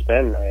ever since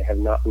then, I have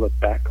not looked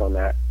back on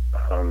that.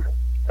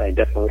 I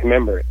definitely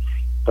remember it,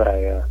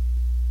 but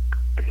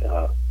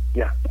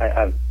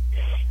I've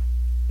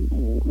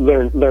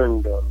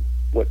learned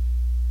what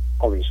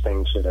all these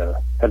things that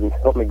have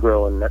helped me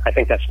grow, and I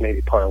think that's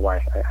maybe part of why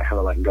I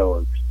haven't let go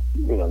of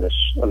this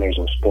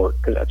amazing sport,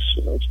 because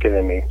it's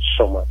given me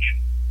so much.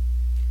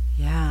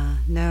 Yeah,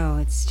 no,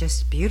 it's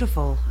just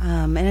beautiful.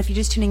 And if you're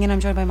just tuning in, I'm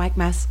joined by Mike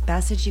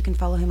Bassage. You can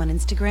follow him on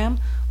Instagram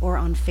or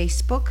on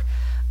Facebook.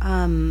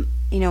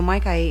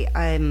 Mike,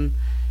 I'm.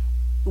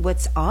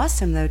 What's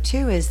awesome though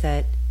too is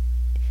that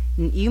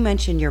you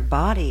mentioned your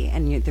body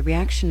and the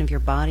reaction of your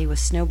body with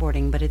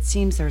snowboarding, but it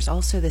seems there's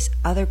also this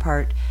other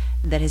part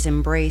that has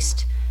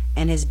embraced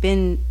and has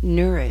been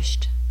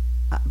nourished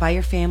by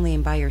your family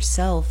and by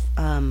yourself,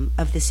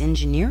 of this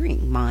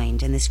engineering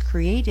mind and this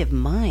creative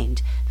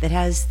mind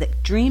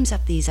that dreams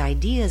up these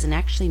ideas and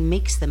actually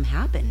makes them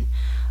happen.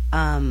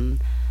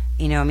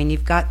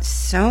 You've got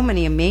so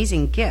many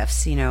amazing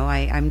gifts.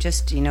 I'm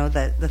just,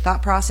 the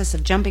thought process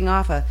of jumping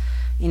off a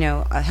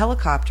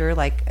helicopter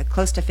like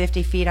close to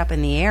 50 feet up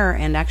in the air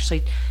and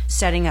actually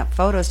setting up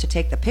photos to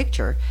take the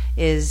picture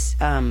is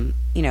not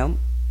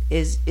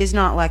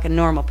like a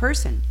normal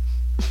person.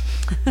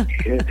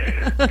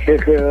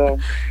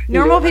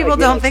 Normal people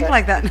don't think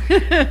like that.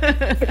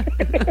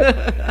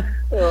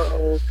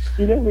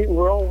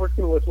 We're all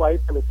working with life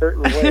in a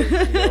certain way,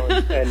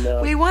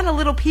 and we want a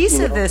little piece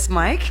of this,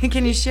 Mike.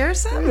 Can you share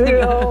some?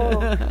 We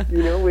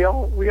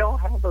all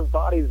have our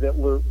bodies that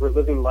we're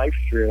living life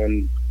through,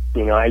 and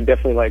I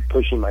definitely like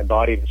pushing my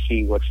body to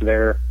see what's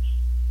there.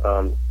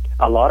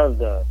 A lot of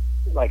the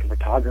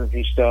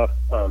photography stuff,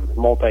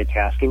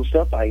 multitasking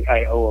stuff,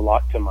 I owe a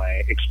lot to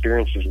my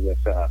experiences with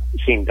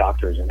seeing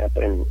doctors and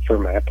for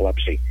my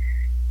epilepsy.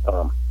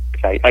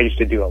 I used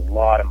to do a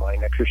lot of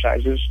mind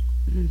exercises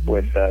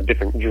with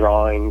different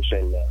drawings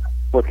and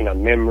working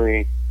on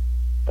memory.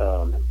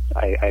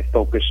 I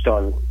focused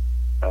on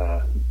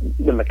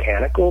the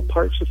mechanical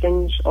parts of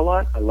things a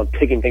lot. I love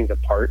taking things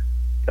apart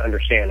to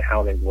understand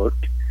how they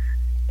worked.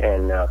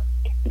 And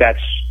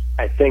that's,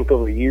 I think,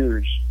 over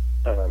years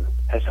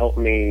has helped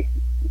me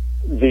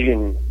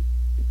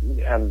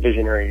have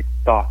visionary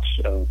thoughts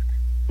of,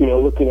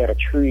 looking at a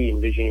tree,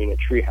 envisioning a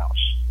tree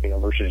house,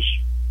 versus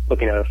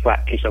looking at a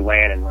flat piece of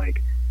land and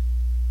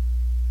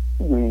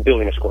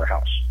building a square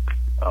house.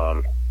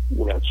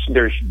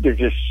 There's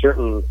just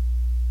certain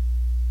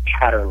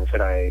patterns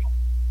that I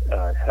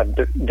have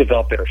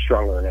developed that are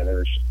stronger than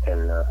others.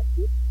 And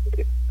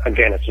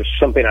again, it's just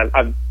something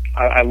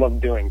I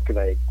love doing,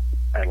 because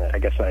I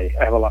guess I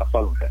have a lot of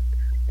fun with it.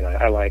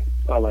 I like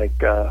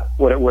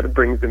what it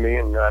brings to me,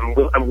 and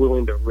I'm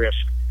willing to risk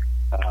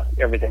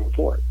everything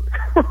for it.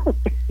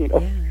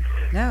 Yeah.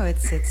 No,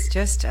 it's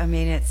just,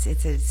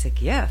 it's a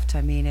gift.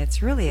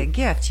 It's really a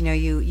gift.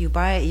 You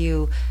buy it,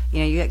 you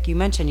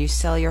mentioned you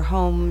sell your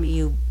home,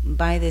 you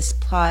buy this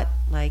plot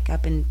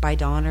up by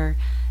Donner,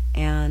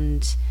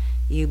 and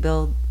you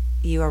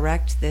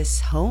erect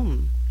this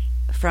home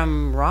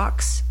from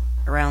rocks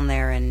around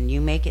there, and you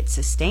make it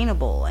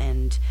sustainable,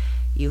 and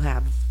you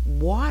have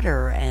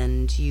water,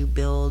 and you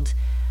build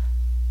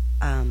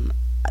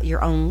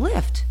your own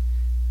lift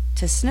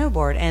to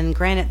snowboard. And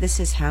granted, this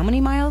is how many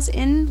miles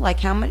in?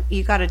 How many?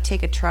 You got to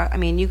take a truck.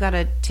 You got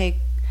to take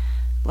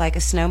a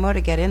snowmo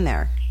to get in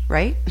there,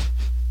 right?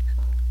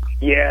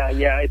 Yeah.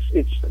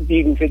 It's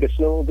you can take a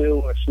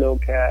snowmobile or a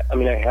snowcat.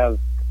 I have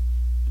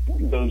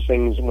those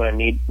things when I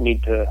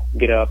need to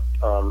get up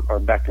or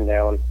back and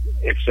down.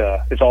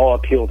 It's all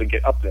uphill to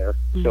get up there.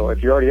 Mm-hmm. So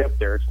if you're already up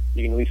there,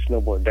 you can at least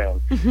snowboard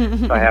down.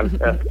 I have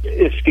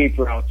escape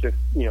routes if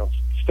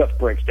stuff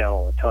breaks down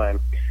all the time.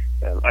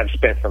 I've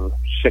spent from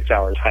 6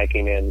 hours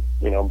hiking in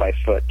by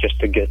foot just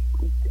to get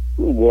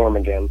warm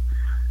again.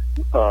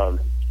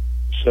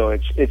 So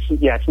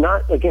it's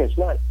not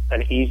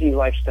an easy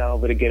lifestyle,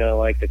 but again, I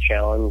like the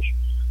challenge.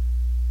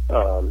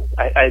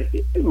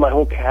 My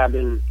whole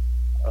cabin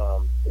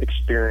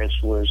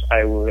experience was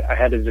I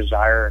had a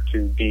desire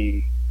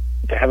to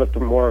have a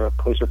more of a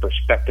closer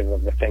perspective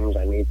of the things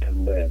I need to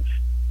live.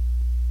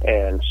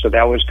 And so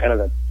that was kind of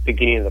the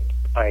beginning of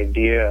the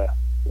idea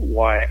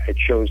why I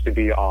chose to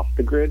be off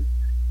the grid,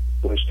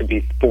 was to be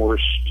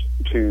forced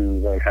to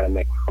learn how to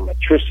make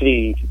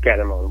electricity,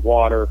 gather my own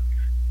water,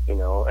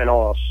 and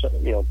all,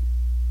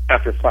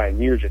 after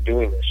 5 years of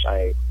doing this,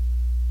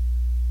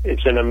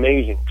 it's an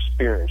amazing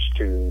experience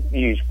to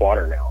use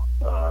water now,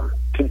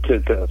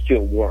 to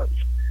feel warmth.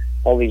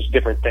 All these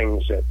different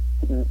things that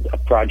a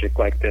project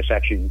like this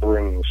actually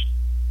brings.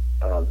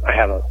 I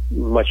have a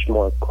much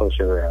more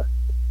closer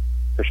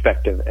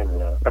perspective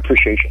and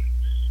appreciation.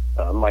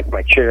 My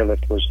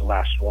chairlift was the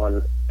last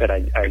one that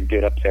I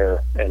did up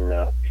there, and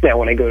now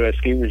when I go to a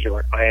ski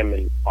resort, I am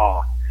in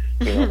awe.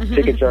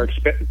 Tickets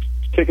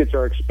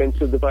are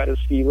expensive to buy a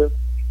ski lift,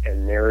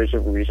 and there is a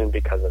reason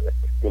because of it.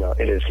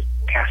 It is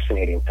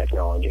fascinating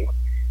technology.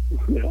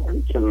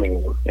 It's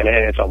amazing, and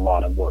it's a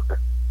lot of work.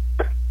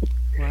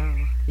 Wow.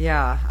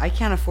 Yeah, I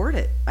can't afford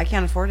it. I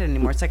can't afford it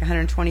anymore. It's like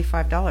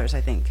 $125,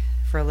 I think,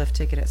 for a lift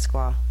ticket at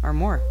Squaw, or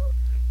more.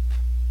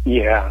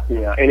 Yeah,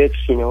 and it's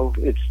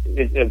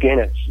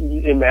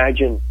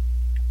imagine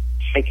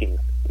hiking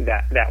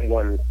that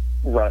one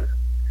run,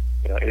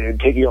 it'd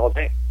take you all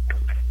day.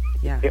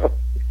 Yeah. You know?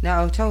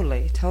 No,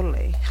 totally.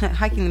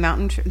 Hiking the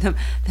mountain,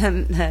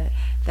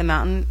 the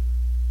mountain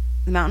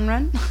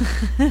run.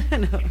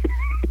 No.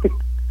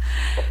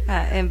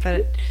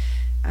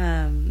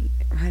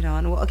 Right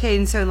on. Well, okay,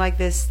 and so like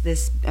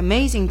this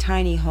amazing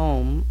tiny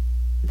home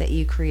that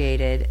you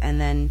created, and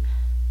then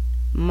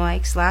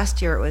Mike's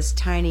last year it was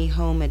Tiny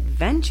Home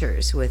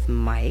Adventures with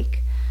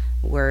Mike,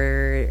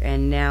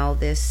 and now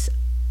this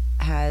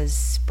has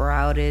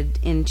sprouted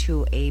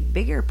into a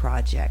bigger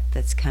project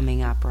that's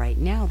coming up right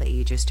now that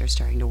you just are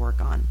starting to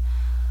work on.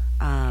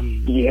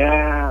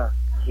 Yeah.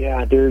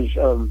 There's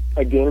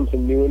again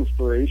some new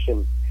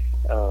inspiration.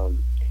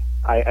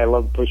 I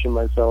love pushing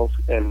myself,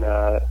 and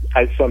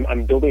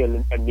I'm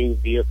building a new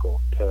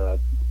vehicle to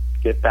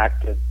get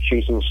back to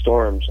chasing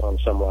storms on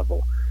some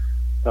level.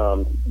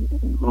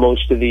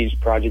 Most of these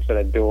projects that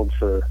I build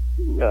for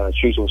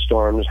chasing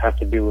storms have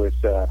to do with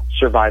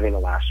surviving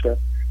Alaska,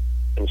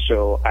 and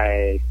so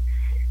I'm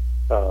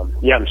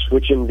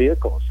switching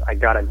vehicles. I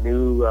got a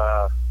new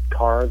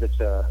car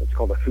it's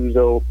called a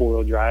Fuso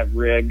 4-wheel drive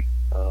rig.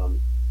 I'm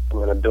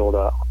going to build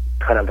a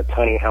kind of a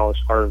tiny house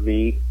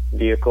RV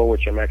vehicle,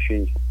 which I'm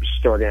actually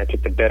starting. I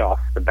took the bed off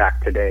the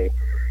back today,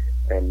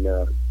 and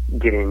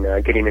getting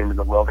into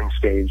the welding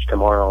stage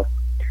tomorrow.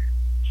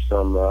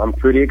 So I'm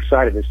pretty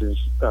excited. This is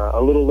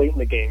a little late in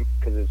the game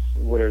because it's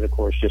winter, of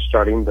course, just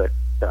starting. But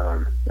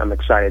I'm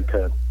excited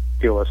to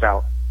feel this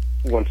out.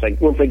 Once I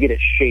get it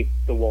shaped,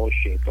 the walls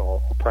shaped,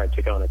 I'll probably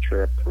take it on a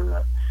trip and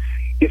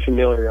get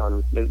familiar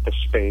on the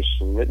space.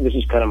 And this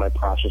is kind of my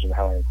process of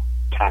how I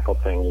tackle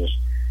things: is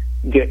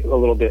get a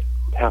little bit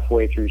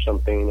halfway through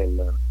something and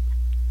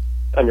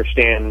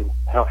understand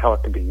how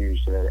it can be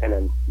used, and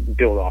then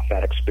build off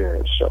that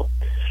experience. So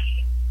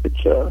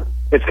it's a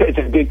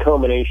good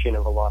culmination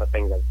of a lot of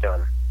things I've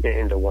done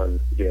into one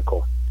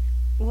vehicle.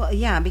 Well,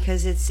 yeah,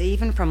 because it's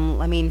even from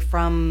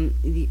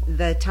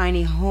the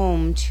tiny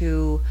home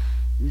to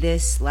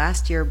this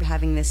last year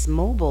having this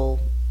mobile,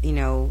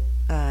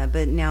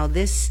 but now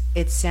this,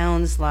 it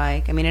sounds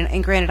like,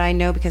 and granted I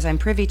know because I'm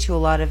privy to a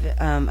lot of,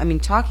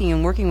 talking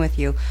and working with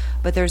you,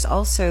 but there's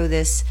also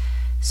this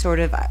sort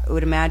of, I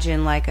would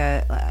imagine like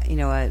not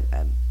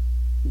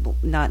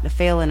a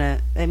fail in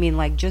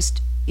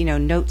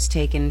notes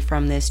taken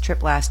from this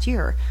trip last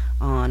year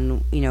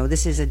on,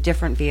 this is a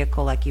different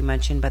vehicle like you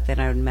mentioned, but then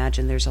I would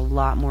imagine there's a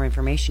lot more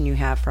information you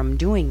have from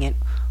doing it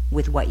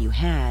with what you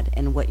had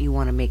and what you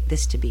want to make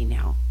this to be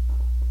now.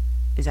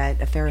 Is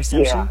that a fair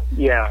assumption?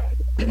 Yeah.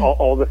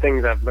 all the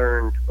things I've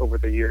learned over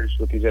the years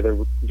with these other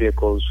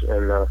vehicles,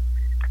 and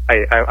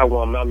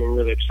I'm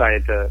really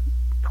excited to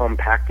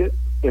compact it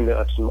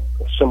into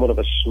somewhat of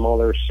a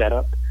smaller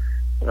setup.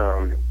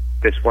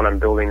 This one I'm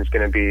building is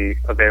going to be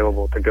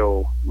available to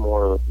go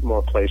more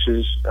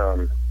places,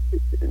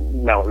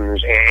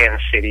 mountains and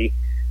city.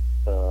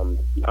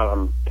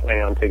 I'm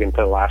planning on taking it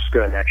to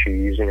Alaska and actually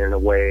using it in a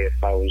way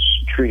if I was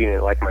treating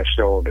it like my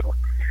snowmobile.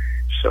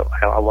 So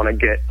I want to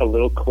get a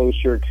little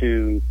closer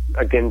to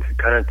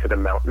the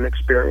mountain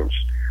experience.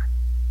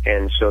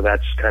 And so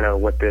that's kind of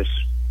what this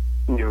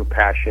new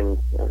passion,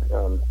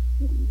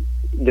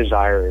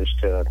 desire is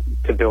to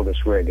build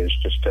this rig, is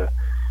just to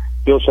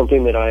build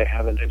something that I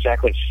haven't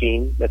exactly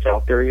seen that's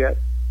out there yet.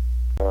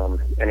 And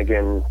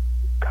again,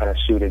 kind of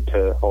suited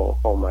to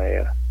all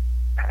my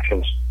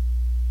passions.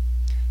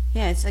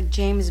 Yeah, it's like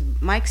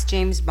Mike's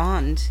James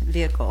Bond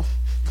vehicle.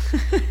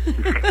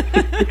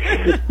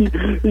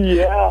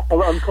 Yeah,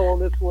 I'm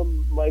calling this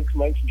one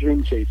Mike's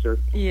Dream Chaser.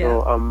 Yeah.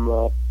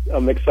 So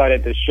I'm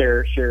excited to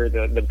share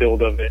the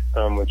build of it,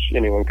 which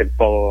anyone could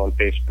follow on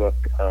Facebook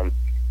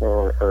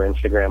or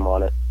Instagram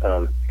on it.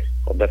 I'll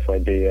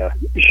definitely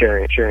be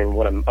sharing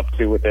what I'm up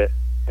to with it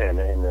and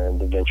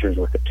the adventures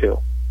with it too.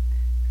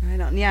 Right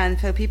on. Yeah, and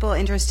for people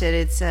interested,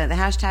 it's the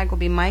hashtag will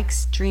be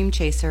Mike's Dream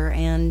Chaser,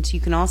 and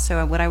you can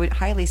also, what I would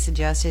highly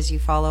suggest is you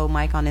follow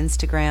Mike on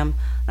Instagram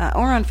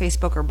or on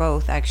Facebook or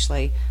both,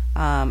 actually.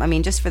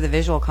 Just for the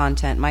visual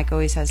content, Mike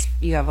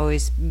you have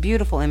always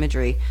beautiful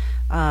imagery,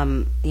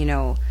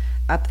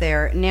 up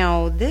there.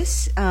 Now,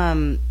 this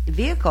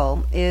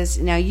vehicle is,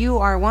 you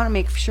want to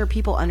make sure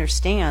people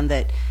understand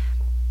that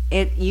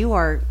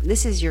you're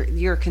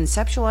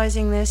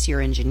conceptualizing this,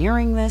 you're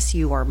engineering this,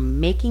 you are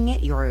making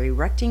it, you are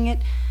erecting it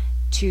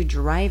to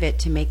drive it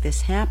to make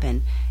this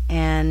happen,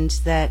 and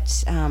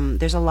that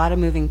there's a lot of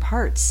moving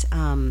parts,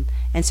 and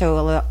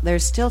so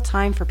there's still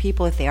time for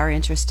people, if they are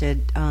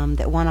interested,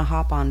 that want to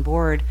hop on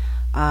board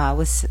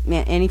with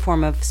any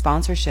form of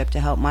sponsorship to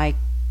help Mike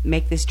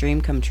make this dream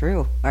come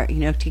true, or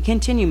to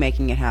continue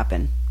making it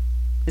happen.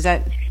 Is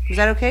that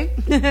okay?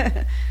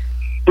 Yeah.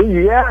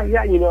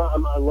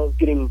 I love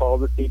getting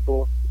involved with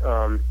people,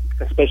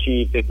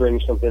 especially if they bring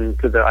something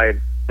to the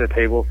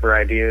table for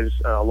ideas,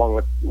 along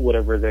with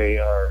whatever they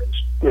are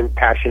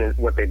passionate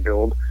what they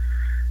build.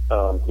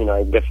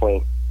 I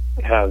definitely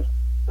have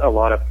a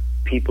lot of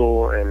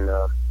people and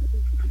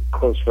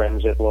close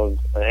friends that love,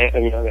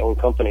 they own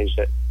companies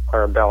that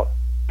are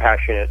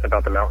passionate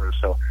about the mountains.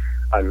 So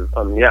I'm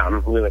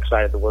really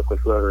excited to work with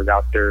whoever's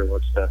out there who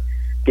wants to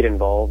get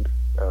involved.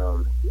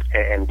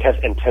 and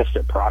test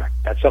a product.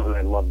 That's something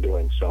I love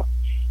doing. So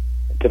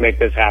to make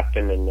this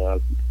happen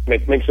and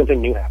make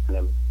something new happen,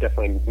 I'm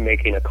definitely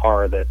making a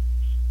car that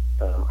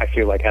I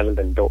feel like hasn't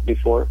been built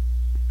before.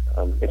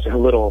 It's a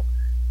little,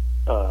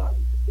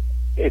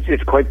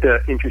 it's quite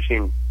the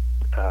interesting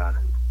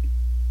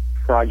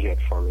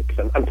project for me,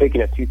 because I'm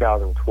taking a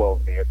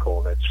 2012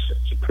 vehicle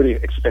it's a pretty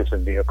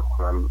expensive vehicle.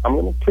 I'm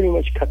going to pretty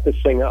much cut this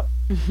thing up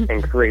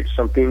and create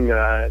something,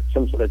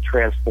 some sort of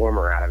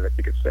transformer out of it,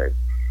 you could say.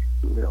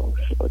 So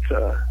it's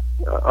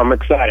I'm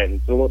excited.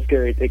 It's a little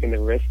scary taking the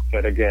risk,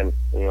 but again,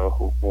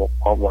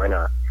 why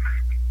not?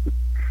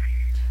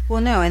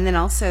 Well, no, and then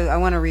also I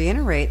want to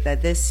reiterate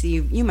that this,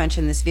 you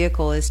mentioned this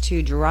vehicle is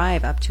to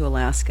drive up to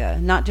Alaska,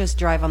 not just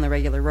drive on the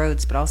regular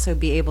roads, but also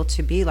be able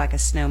to be like a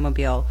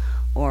snowmobile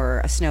or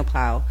a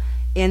snowplow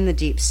in the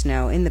deep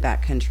snow in the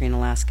backcountry in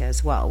Alaska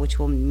as well, which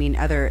will mean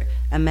other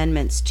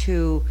amendments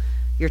to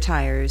your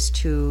tires,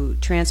 to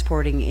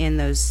transporting in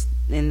those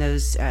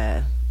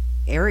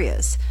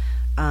areas.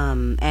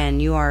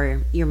 And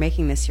you're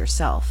making this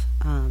yourself.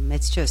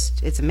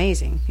 It's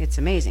amazing. It's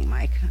amazing,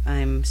 Mike.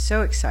 I'm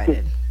so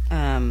excited.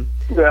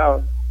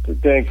 Well,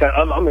 thanks.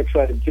 I'm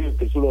excited too,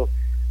 because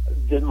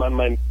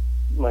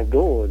my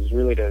goal is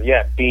really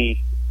to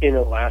be in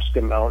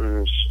Alaska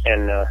mountains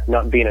and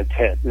not be in a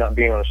tent, not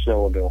being on a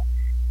snowmobile,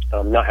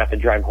 not have to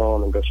drive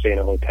home and go stay in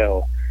a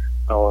hotel.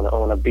 I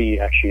want to be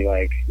actually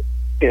like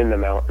in the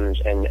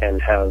mountains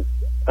and have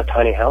a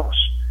tiny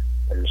house.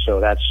 And so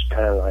that's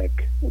kind of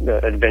like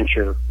the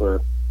adventure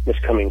for this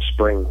coming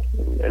spring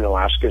in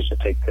Alaska, is to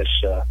take this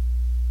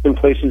in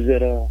places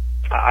that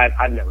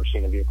I've never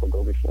seen a vehicle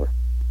go before.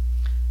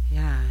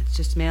 Yeah, it's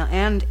just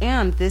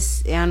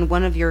and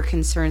one of your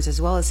concerns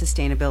as well is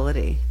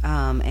sustainability,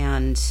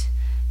 and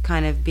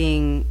kind of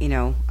being,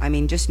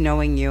 just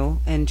knowing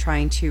you and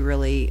trying to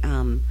really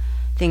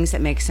things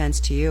that make sense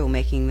to you,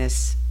 making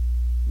this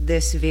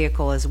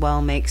vehicle as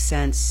well make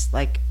sense,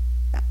 like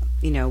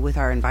with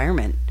our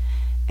environment.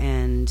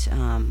 And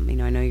I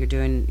know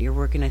you're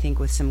working, I think,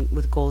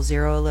 with Goal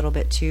Zero a little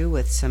bit too,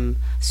 with some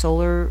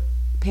solar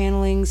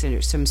panelings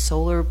and some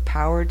solar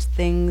powered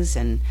things,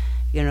 and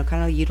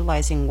kind of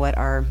utilizing what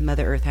our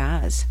Mother Earth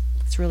has.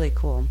 It's really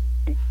cool.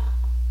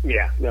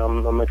 Yeah,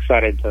 I'm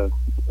excited to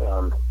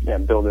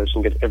build this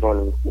and get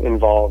everyone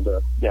involved.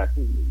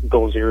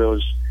 Goal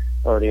Zero's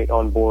already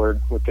on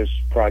board with this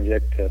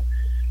project to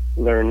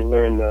learn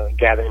the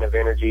gathering of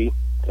energy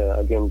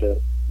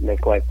to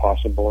make life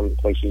possible in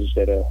places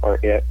that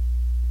aren't yet.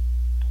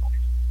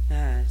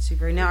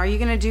 Super. Now, are you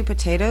going to do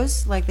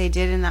potatoes like they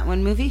did in that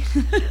one movie?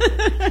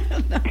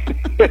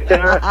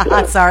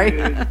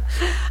 Sorry.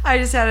 I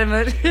just had a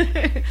mood.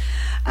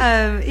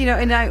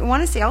 And I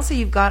want to say also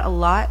you've got a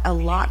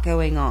lot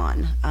going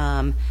on.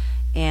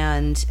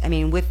 And I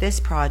mean, with this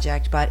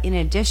project, but in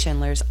addition,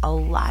 there's a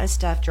lot of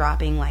stuff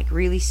dropping like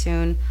really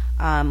soon.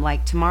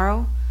 Like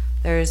tomorrow,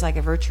 there's like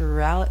a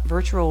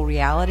virtual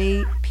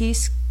reality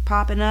piece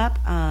popping up.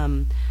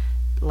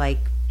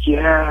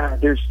 Yeah,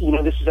 there's,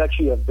 this is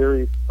actually a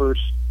very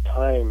first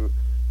time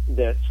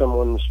that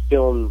someone's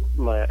filmed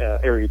my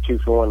Area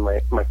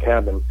 241, my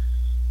cabin,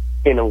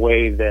 in a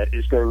way that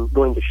is going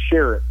to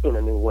share it in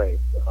a new way.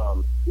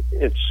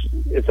 It's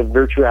a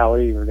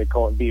virtuality, or they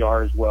call it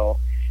VR as well,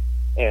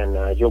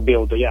 and you'll be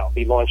able to, it'll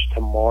be launched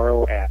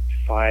tomorrow at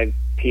 5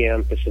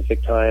 p.m.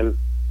 Pacific time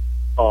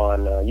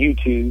on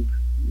YouTube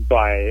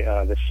by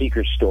the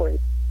Seeker Stories.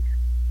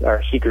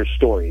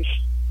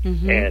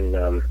 Mm-hmm.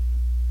 And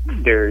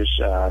there's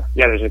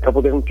a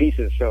couple different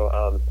pieces,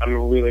 so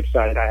I'm really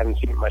excited. I haven't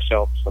seen it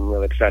myself, so I'm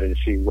really excited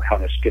to see how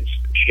this gets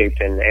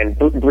shaped and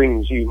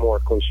brings you more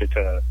closer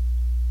to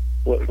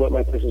what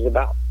my place is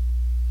about.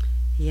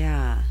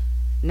 Yeah,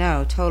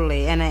 no,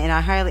 totally, and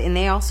I highly, and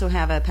they also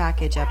have a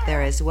package up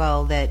there as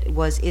well that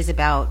is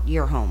about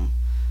your home,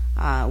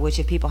 which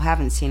if people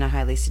haven't seen, I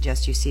highly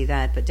suggest you see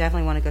that. But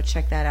definitely want to go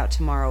check that out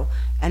tomorrow.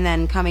 And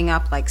then coming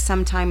up, like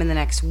sometime in the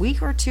next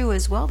week or two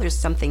as well, there's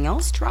something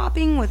else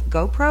dropping with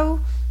GoPro.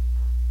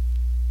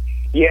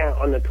 Yeah,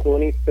 on the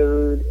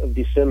 23rd of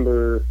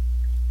December,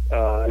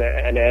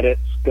 an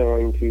edit's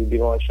going to be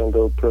launched on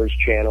GoPro's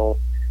channel,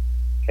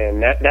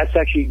 and that's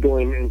actually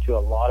going into a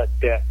lot of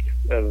depth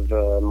of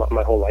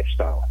my whole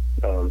lifestyle.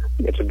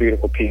 It's a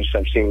beautiful piece.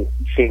 I've seen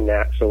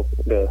that, so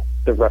the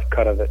rough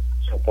cut of it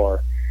so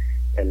far,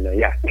 and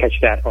catch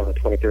that on the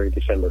 23rd of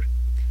December.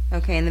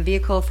 Okay, and the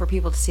vehicle for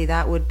people to see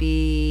that would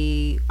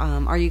be,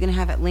 are you going to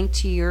have it linked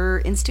to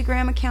your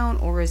Instagram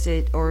account, or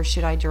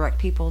should I direct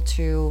people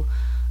to?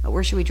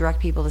 Where should we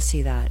direct people to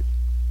see that?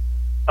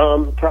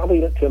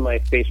 Probably to my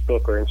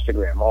Facebook or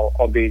Instagram.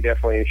 I'll be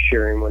definitely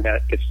sharing when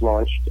that gets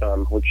launched.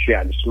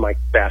 Just Mike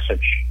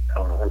Bassich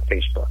on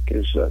Facebook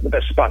is the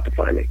best spot to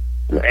find me,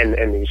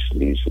 and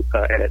these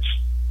edits.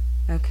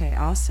 Okay,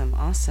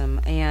 awesome.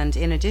 And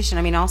in addition,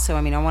 I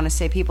want to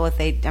say people,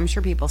 I'm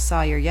sure people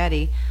saw your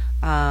Yeti,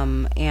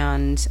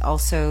 and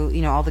also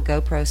all the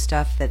GoPro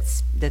stuff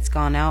that's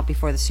gone out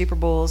before the Super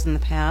Bowls in the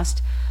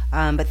past.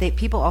 But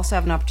people also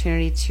have an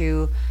opportunity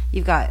to.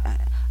 You've got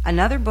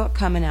another book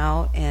coming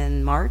out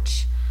in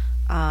March,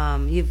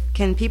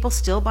 Can people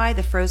still buy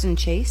the Frozen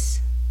Chase?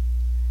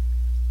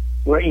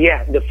 Well,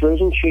 yeah, the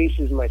Frozen Chase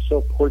is my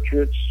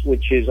self-portraits,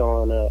 which is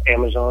on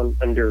Amazon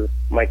under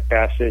Mike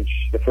Bassage.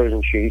 The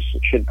Frozen Chase,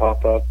 it should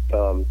pop up.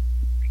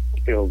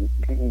 It'll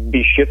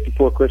be shipped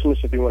before Christmas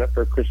if you want it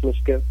for a Christmas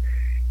gift.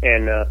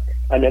 And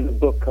another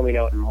book coming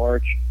out in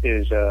March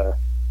is the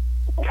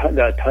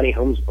Tiny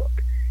Homes book.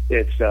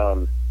 It's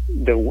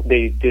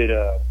they did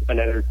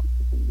another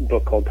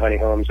book called Tiny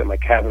Homes that my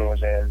cabin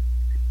was in,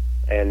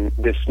 and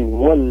this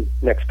one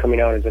next coming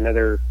out is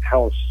another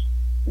house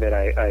that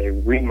I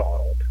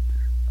remodeled.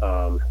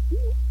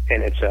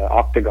 And it's an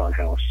octagon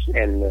house,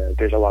 and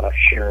there's a lot of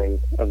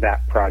sharing of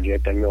that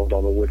project. I milled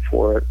all the wood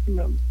for it.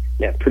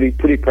 Yeah,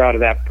 pretty proud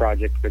of that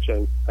project, which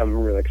I'm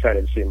really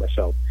excited to see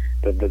myself,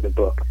 the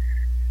book.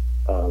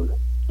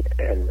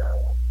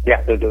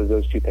 Yeah,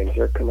 those two things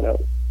are coming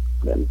out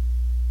then.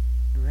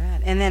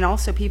 Right. And then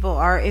also if people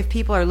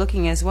are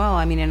looking as well,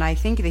 I mean, and I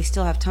think they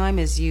still have time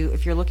if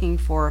you're looking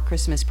for a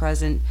Christmas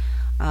present,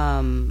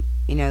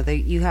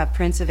 you have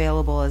prints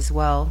available as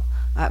well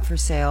for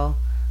sale.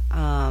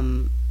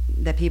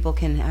 That people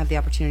can have the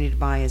opportunity to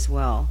buy as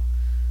well.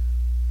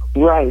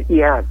 Right.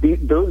 Yeah.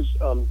 Those.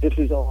 This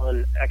is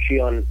on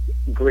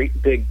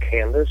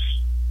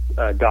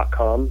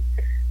GreatBigCanvas.com,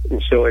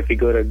 and so if you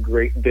go to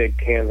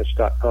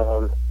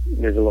GreatBigCanvas.com,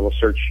 there's a little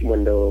search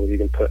window. You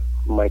can put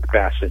Mike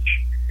Bassage,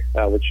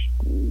 which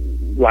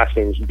last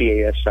name is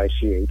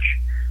Basich.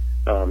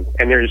 And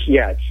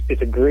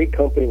it's a great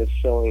company that's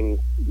selling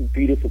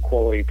beautiful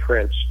quality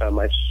prints.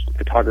 My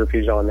photography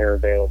is on there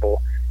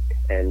available.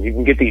 And you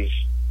can get these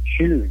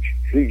huge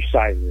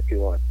sizes if you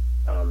want,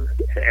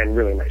 and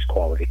really nice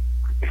quality,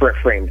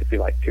 framed if you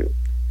like to.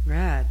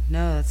 Rad.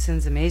 No, that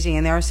sounds amazing.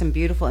 And there are some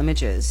beautiful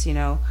images,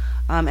 And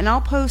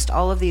I'll post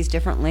all of these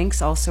different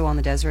links also on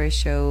the Desiree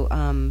Show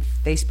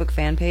Facebook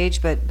fan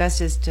page, but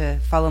best is to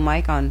follow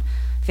Mike on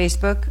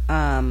Facebook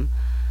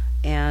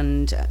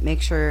and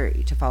make sure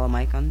to follow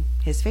Mike on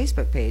his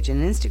Facebook page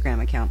and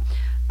Instagram account.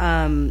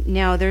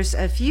 Now there's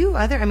a few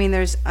other,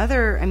 there's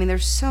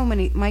so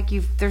many, Mike,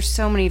 there's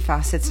so many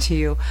facets to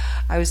you.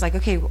 I was like,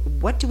 okay,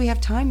 what do we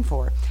have time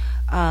for?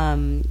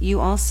 You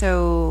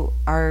also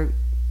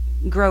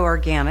grow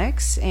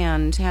organics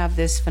and have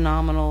this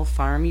phenomenal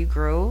farm you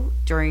grow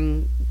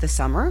during the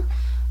summer.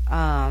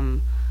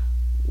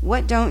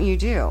 What don't you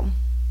do?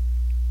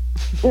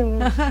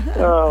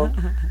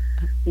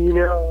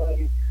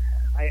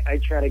 I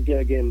try to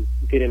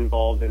get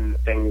involved in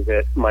things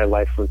that my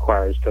life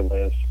requires to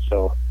live.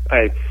 So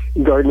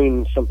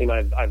gardening is something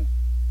I've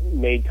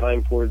made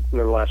time for in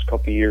the last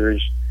couple of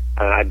years.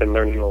 I've been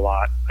learning a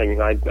lot.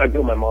 I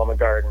built my mom a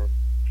garden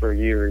for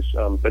years,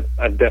 but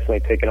I've definitely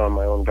taken on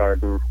my own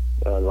garden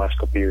the last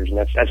couple of years, and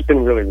that's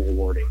been really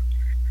rewarding.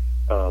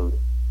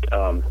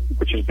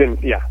 Which has been,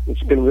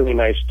 it's been really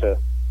nice to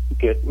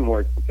get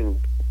more in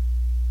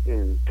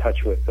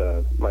touch with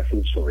my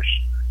food source.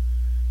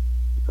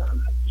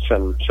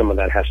 Some of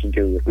that has to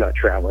do with not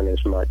traveling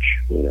as much,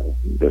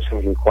 those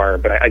things require.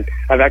 But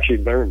I've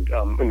actually learned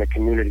in the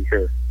community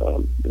here,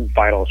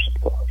 Vital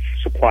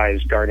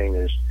Supplies Gardening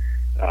is,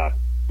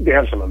 they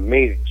have some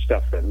amazing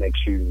stuff that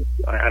makes you,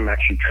 I'm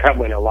actually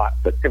traveling a lot,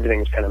 but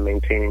everything's kind of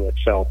maintaining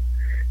itself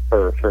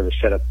for the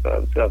setup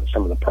of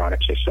some of the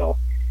products they sell.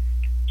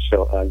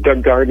 So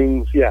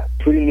gardening's,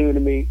 pretty new to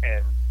me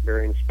and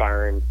very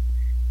inspiring.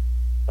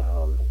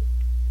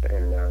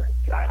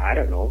 I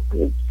don't know.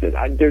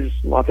 There's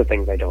lots of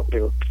things I don't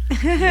do.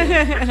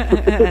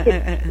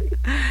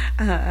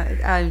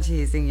 I'm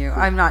teasing you.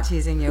 I'm not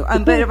teasing you.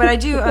 But I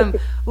do.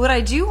 What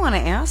I do want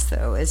to ask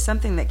though is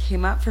something that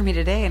came up for me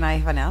today, and I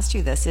haven't asked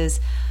you this.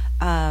 Is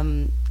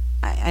I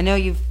know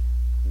you've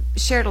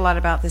shared a lot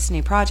about this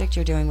new project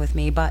you're doing with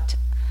me, but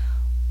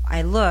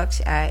I looked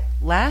at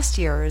last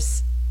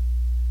year's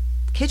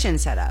kitchen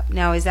setup.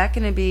 Now, is that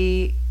going to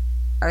be?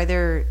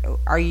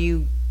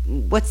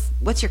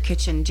 What's your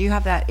kitchen? Do you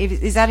have that?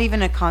 Is that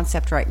even a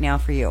concept right now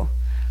for you?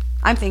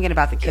 I'm thinking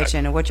about the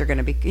kitchen and what you're going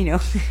to be, in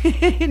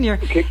your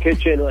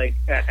kitchen, like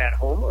at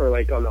home or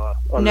like on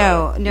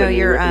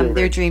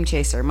your Dream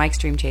Chaser, Mike's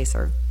Dream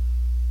Chaser.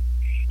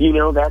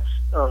 That's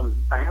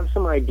I have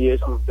some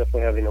ideas. I'm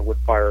definitely having a wood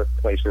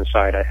fireplace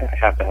inside. I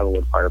have to have a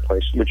wood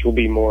fireplace, which will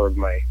be more of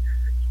my.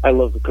 I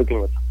love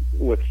cooking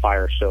with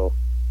fire, so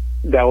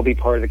that will be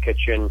part of the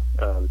kitchen.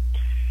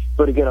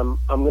 But again, I'm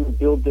going to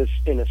build this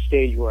in a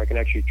stage where I can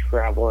actually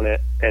travel in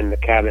it, and the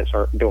cabinets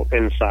aren't built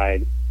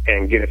inside,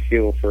 and get a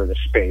feel for the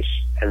space,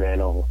 and then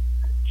I'll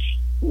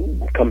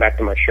come back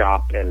to my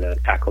shop and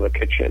tackle the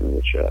kitchen,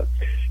 which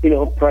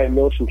probably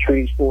mill some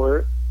trees for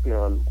it.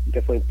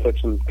 Definitely put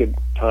some good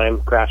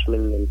time,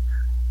 craftsman, and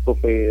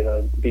hopefully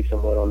be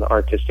somewhat on the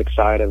artistic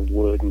side of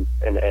wood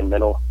and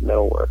metal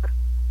work.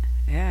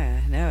 Yeah,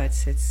 no,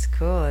 it's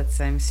cool.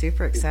 I'm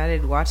super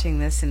excited watching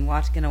this and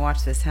going to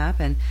watch this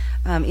happen.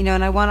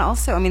 And I want to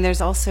also, there's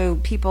also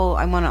people,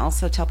 I want to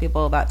also tell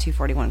people about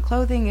 241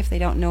 Clothing if they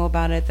don't know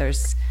about it.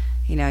 There's,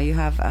 you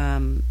have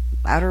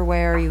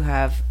outerwear, you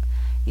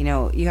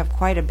have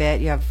quite a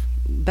bit. You have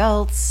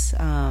belts,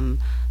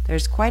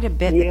 there's quite a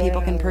bit that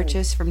people can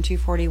purchase from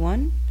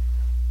 241.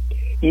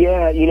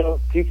 Yeah,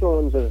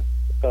 241's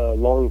a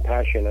long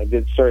passion. I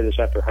did start this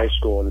after high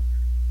school,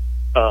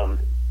 and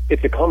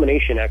it's a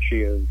combination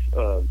actually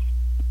of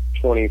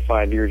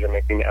 25 years of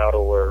making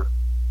outerwear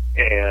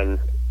and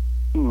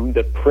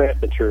the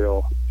print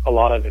material. A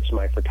lot of it's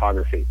my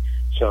photography,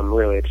 so I'm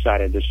really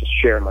excited just to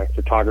share my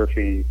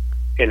photography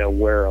in a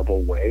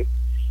wearable way.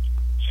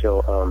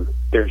 So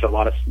there's a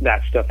lot of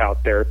that stuff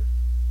out there.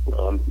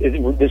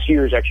 This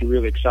year is actually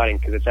really exciting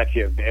because it's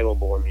actually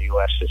available in the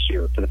U.S. this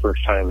year for the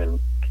first time in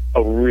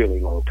a really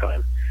long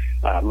time.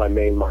 My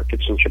main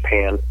market's in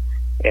Japan,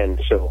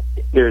 and so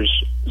there's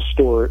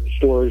stores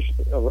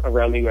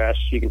around the U.S.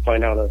 You can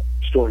find out a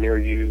store near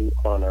you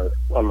on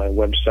my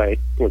website,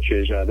 which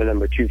is the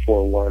number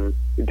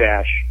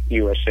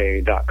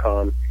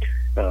 241-USA.com.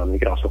 You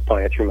can also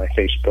find it through my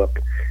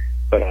Facebook.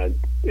 But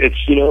it's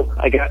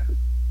I got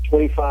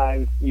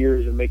 25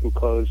 years of making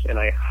clothes, and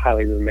I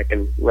highly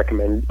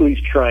recommend at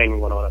least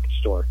trying one on at the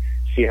store,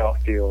 see how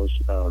it feels.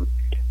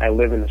 I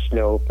live in the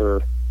snow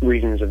for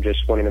reasons of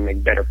just wanting to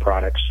make better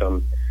products, so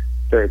I'm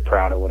very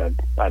proud of what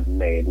I've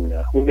made. And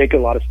we make a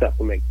lot of stuff.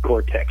 We make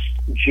Gore-Tex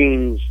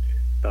jeans,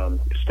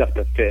 stuff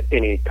to fit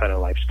any kind of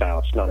lifestyle.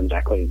 It's not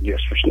exactly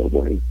just for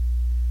snowboarding.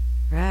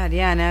 Rad,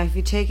 yeah. Now, if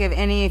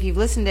you've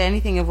listened to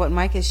anything of what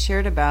Mike has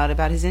shared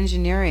about his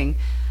engineering,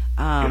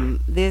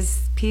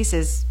 these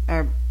pieces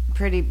are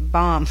pretty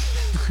bomb.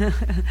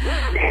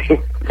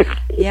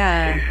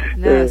 Yeah,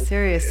 no,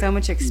 serious. So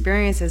much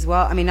experience as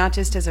well. I mean, not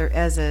just as a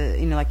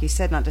like you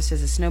said, not just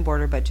as a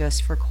snowboarder, but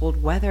just for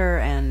cold weather.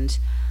 And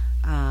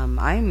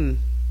I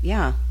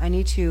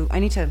need to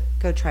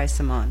go try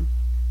some on.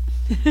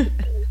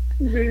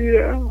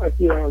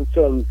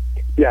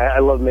 I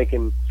love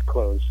making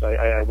clothes.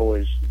 I've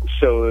always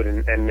sewed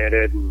and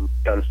knitted and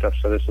done stuff.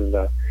 So this is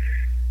a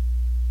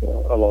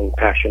long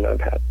passion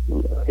I've had.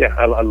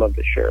 I love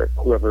to share it.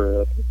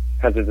 Whoever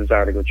has a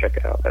desire to go check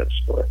it out at a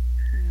store.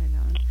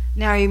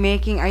 Now, are you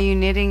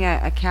knitting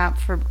a cap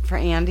for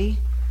Andy?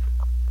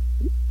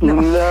 No.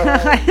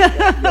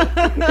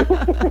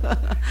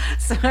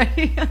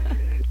 Sorry.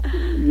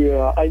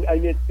 Yeah,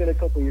 it's been a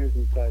couple years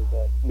since I've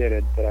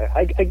knitted, but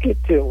I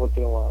get to it once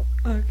in a while.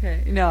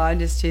 Okay. No, I'm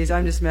just teasing.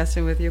 I'm just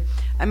messing with you.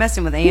 I'm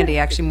messing with Andy,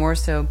 actually, more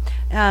so.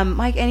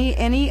 Mike,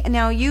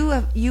 now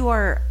you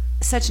are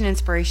such an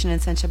inspiration and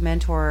such a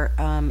mentor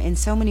in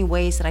so many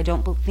ways that I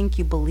don't think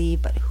you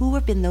believe, but who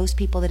have been those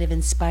people that have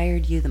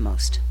inspired you the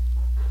most?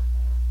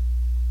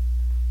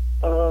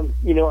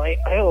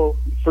 I owe,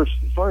 as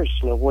far as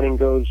snowboarding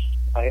goes,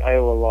 I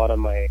owe a lot of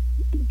my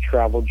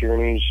travel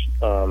journeys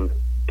to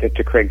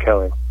Craig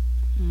Keller.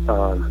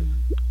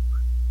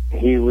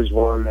 He was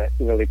one that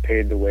really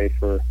paved the way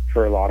for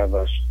a lot of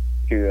us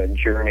to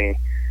journey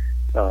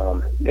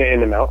in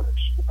the mountains.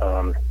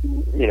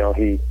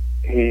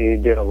 He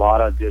did a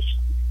lot of just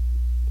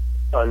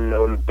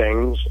unknown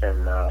things,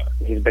 and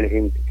he's been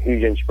a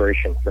huge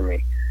inspiration for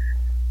me.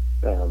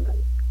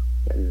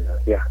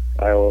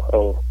 I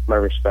owe my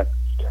respect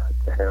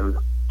to him.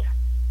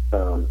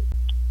 A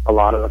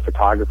lot of the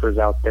photographers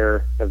out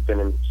there have been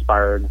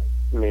inspired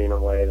me in a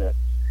way that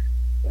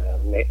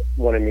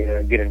wanted me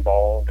to get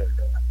involved and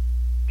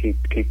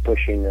keep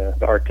pushing the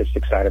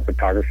artistic side of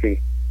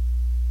photography.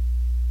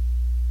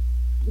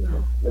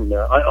 And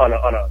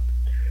on a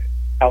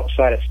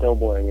outside of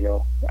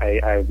snowboarding,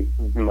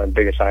 my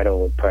biggest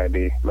idol would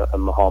probably be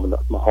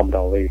Muhammad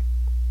Ali.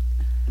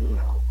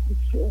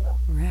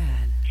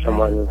 Rad.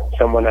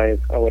 Someone I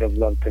would have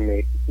loved to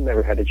meet.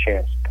 Never had a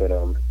chance, but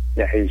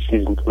he's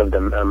lived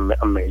an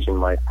amazing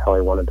life how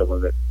he wanted to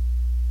live it.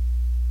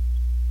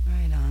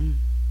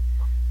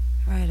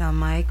 Right on,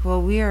 Mike.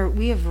 Well, we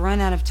have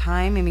run out of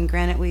time. I mean,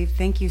 granted, we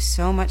thank you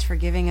so much for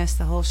giving us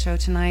the whole show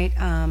tonight.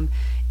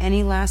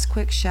 Any last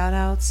quick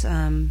shout-outs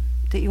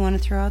that you want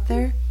to throw out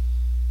there?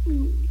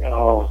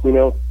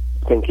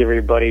 Thank you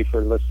everybody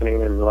for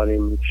listening and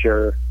letting me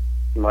share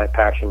my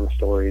passion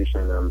stories.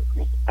 And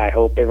I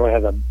hope everyone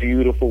has a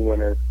beautiful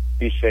winter.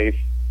 Be safe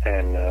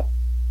and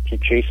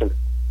keep chasing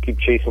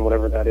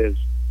whatever that is.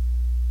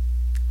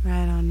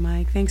 Right on,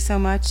 Mike. Thanks so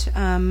much.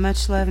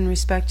 Much love and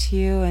respect to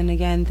you. And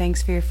again,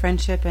 thanks for your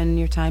friendship and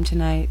your time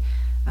tonight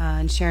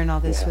and sharing all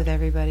this with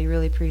everybody.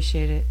 Really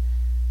appreciate it.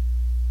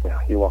 Yeah,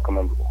 you're welcome.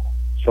 I'm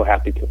so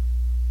happy to.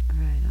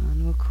 Right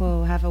on. Well,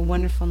 cool. Have a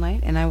wonderful night,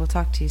 and I will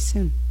talk to you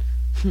soon.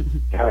 All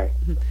right.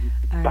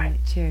 All Bye.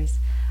 right. Cheers.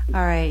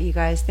 All right, you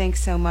guys.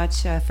 Thanks so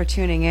much for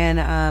tuning in.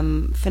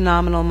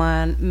 Phenomenal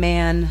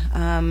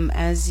man.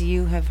 As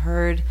you have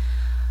heard,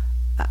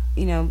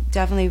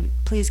 definitely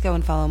please go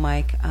and follow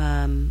Mike.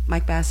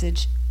 Mike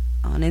Bassage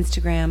on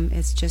Instagram.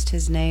 It's just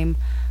his name.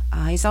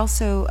 He's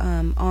also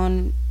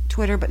on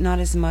Twitter, but not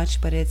as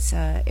much. But it's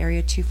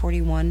Area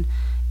 241,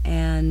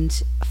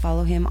 and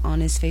follow him on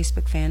his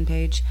Facebook fan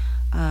page.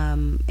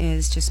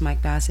 Is just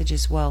Mike Bassage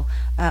as well.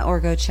 Or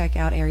go check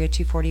out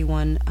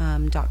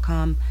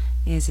area241.com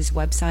is his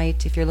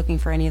website if you're looking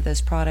for any of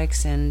those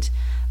products. And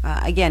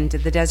again, to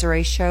the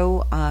Desiree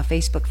Show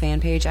Facebook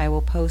fan page, I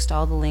will post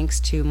all the links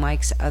to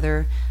Mike's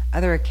other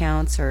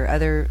accounts or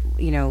other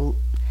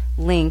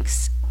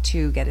links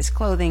to get his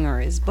clothing or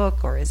his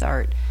book or his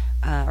art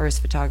or his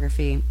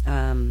photography.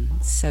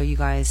 So you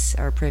guys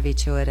are privy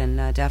to it, and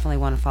definitely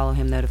want to follow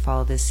him, though, to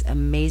follow this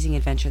amazing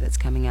adventure that's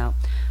coming out,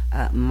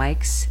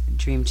 Mike's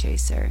Dream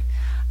Chaser.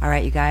 All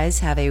right, you guys,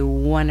 have a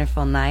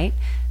wonderful night.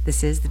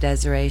 This is the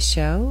Desiree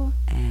Show,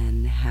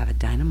 and have a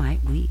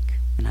dynamite week.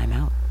 And I'm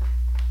out.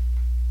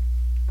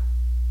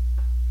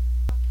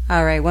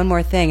 All right, one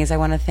more thing is I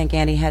want to thank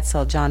Andy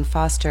Hetzel, John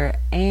Foster,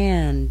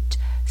 and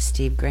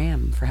Steve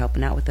Graham for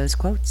helping out with those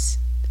quotes.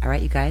 All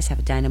right, you guys, have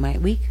a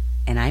dynamite week,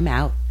 and I'm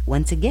out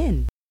once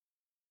again.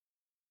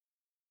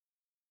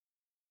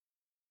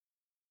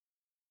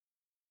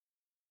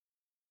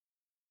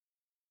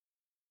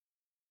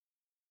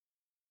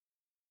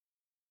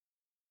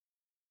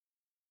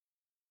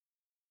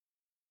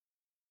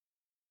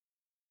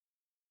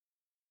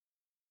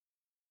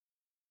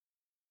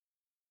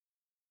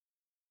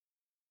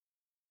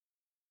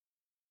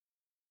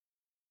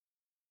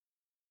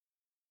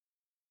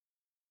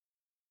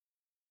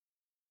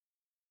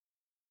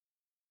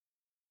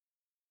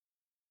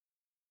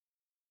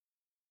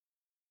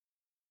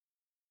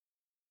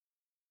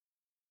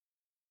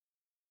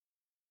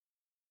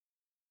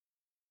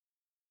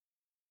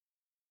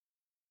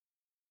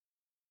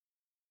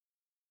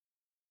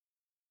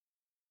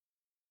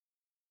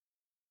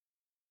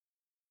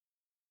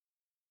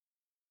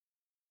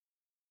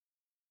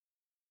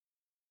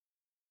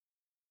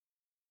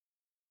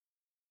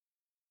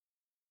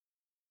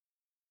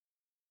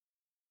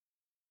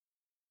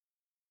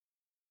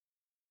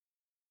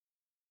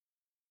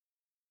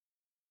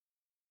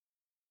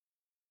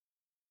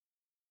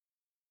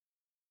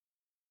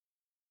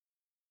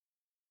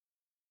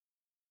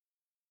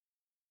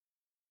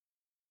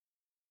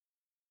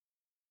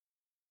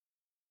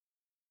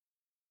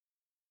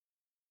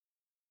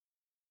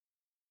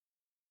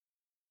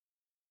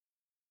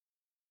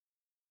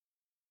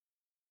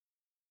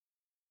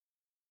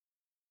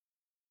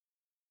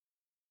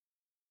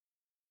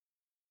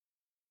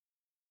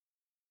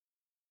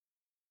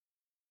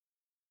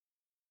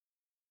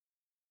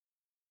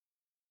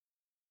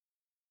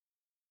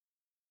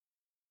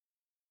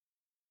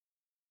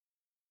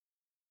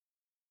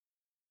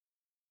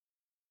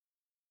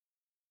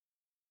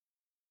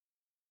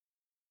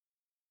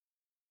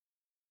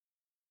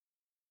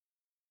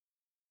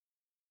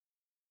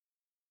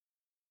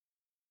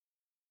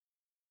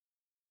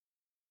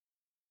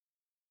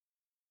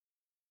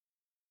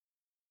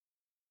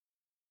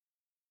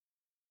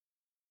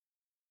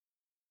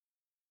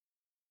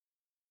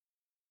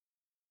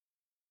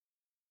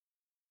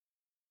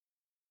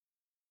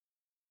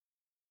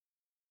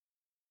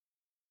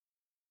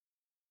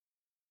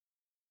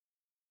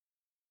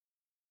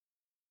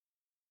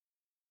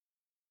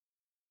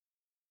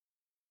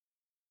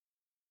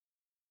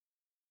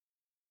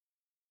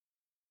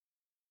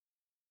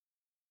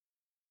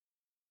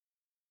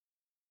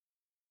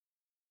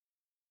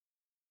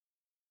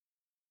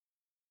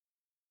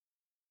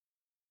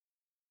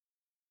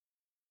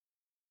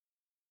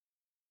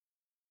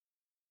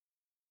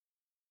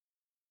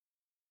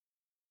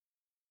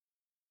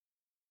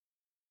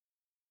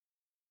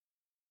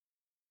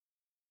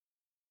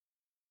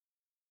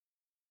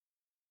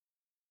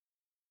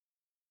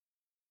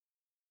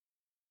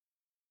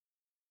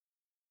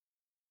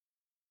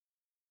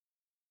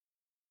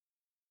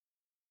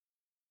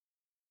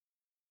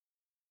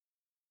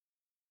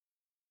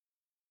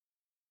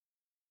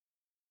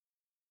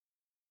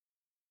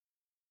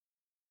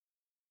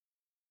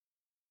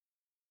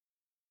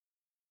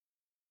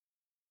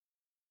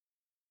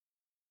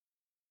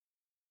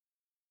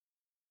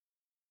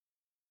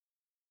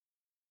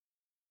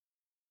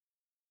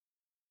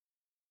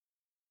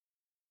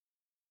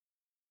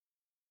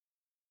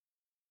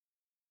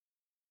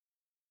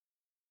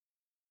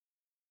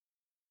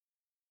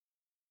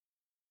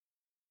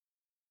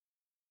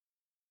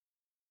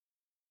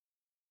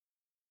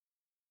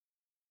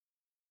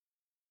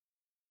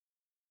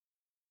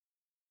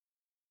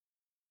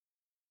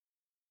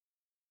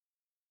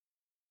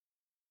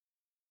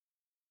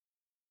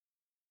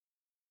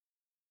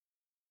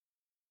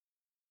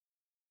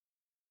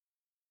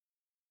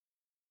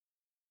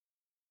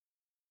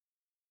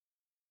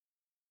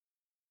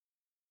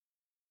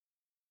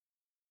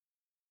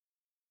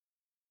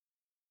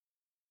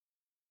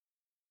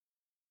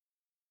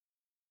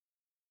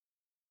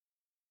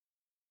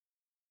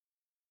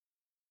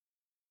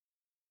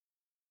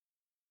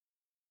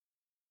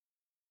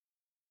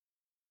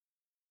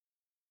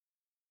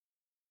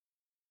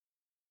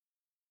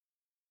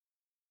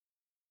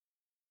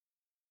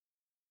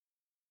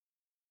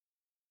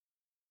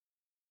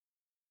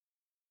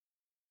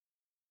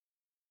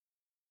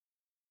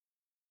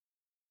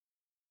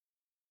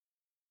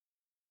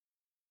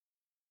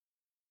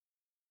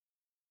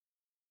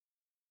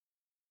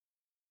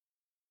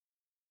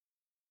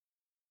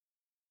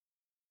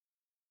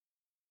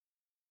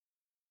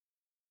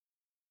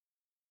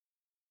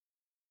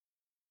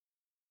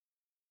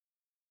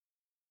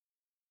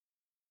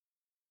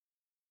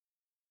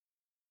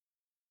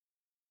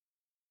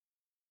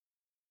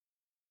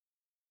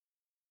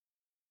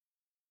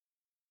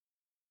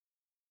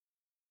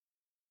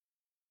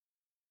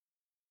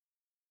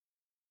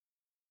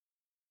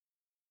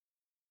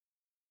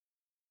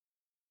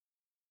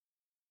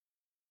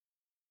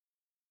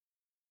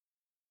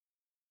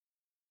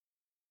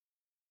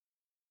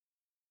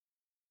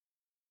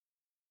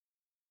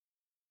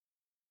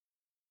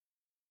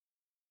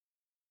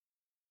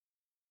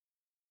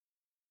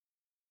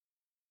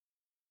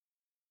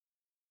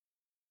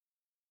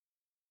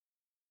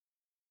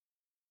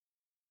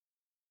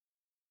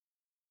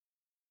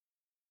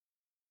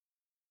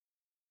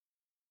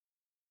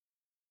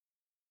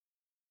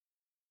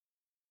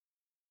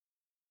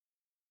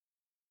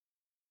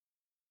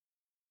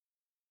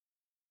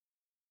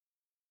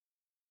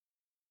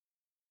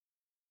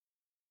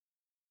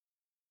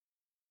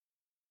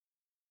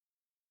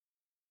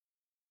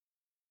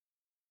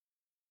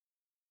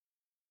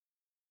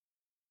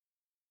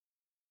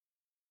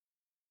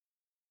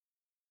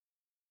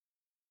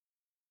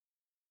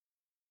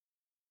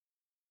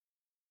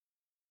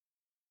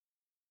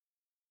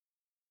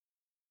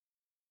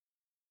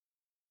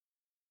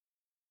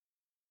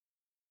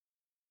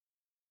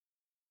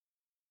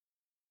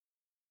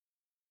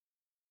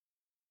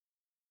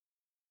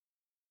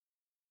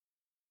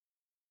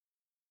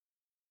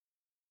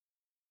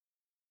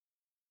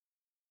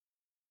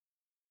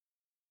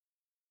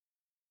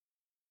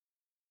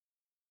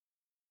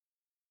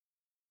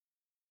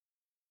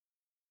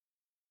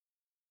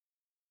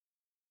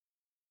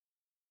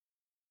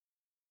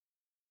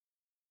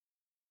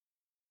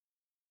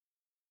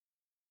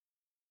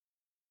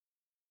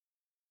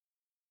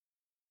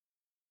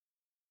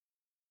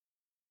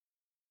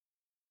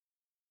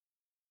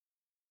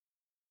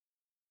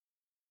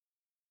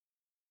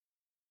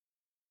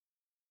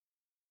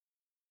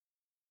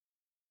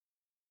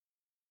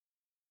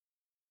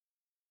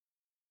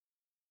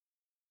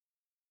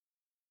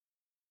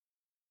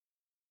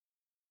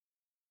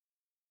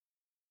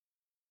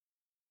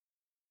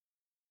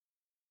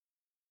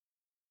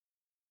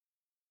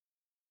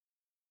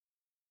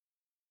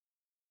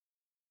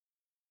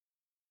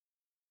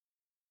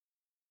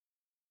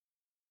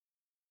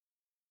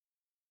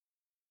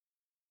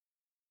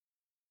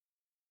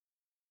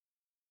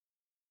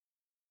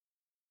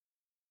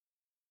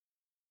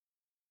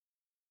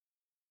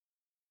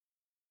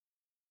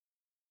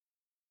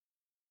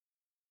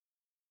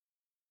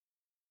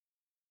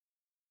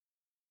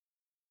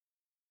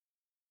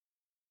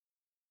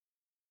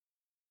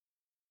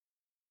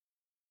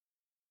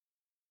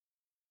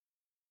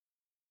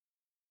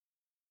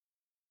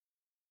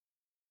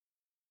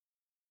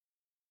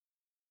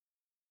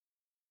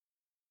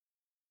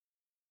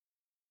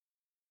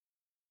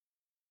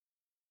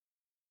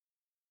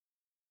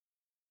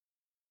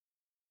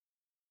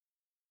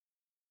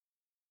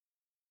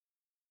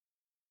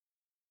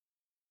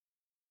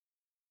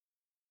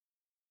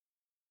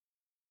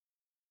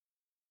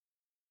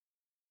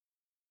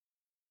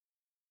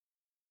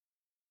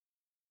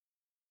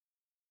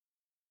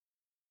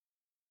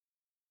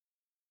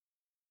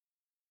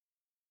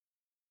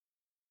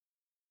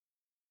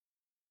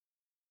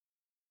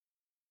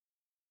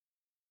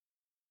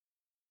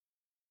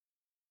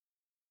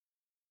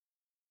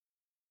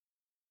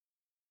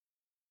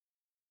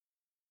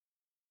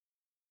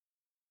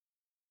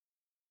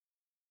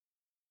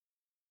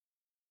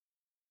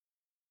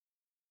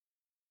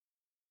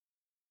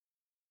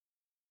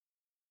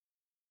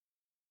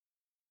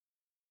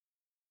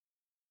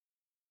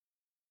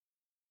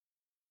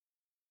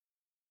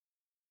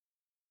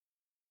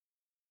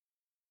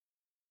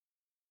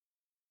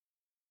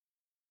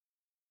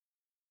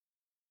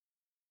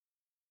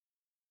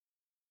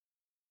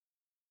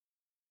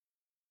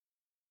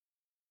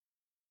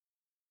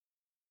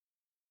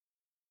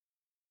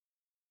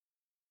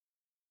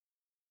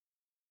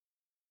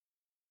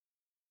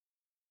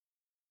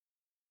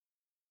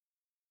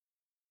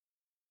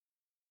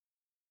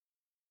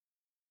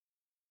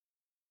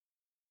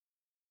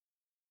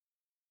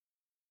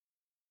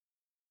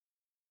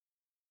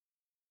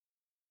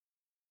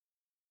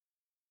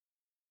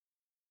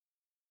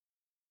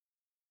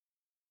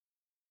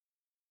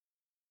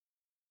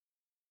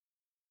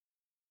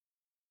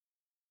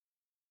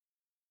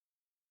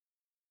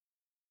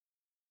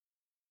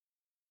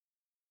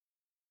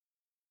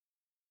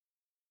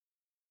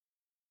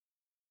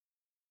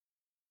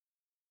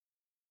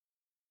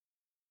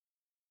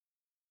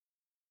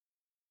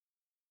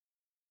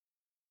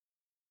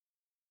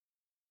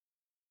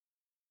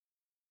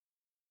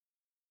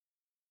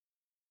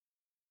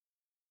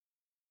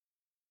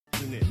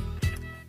 isn't it?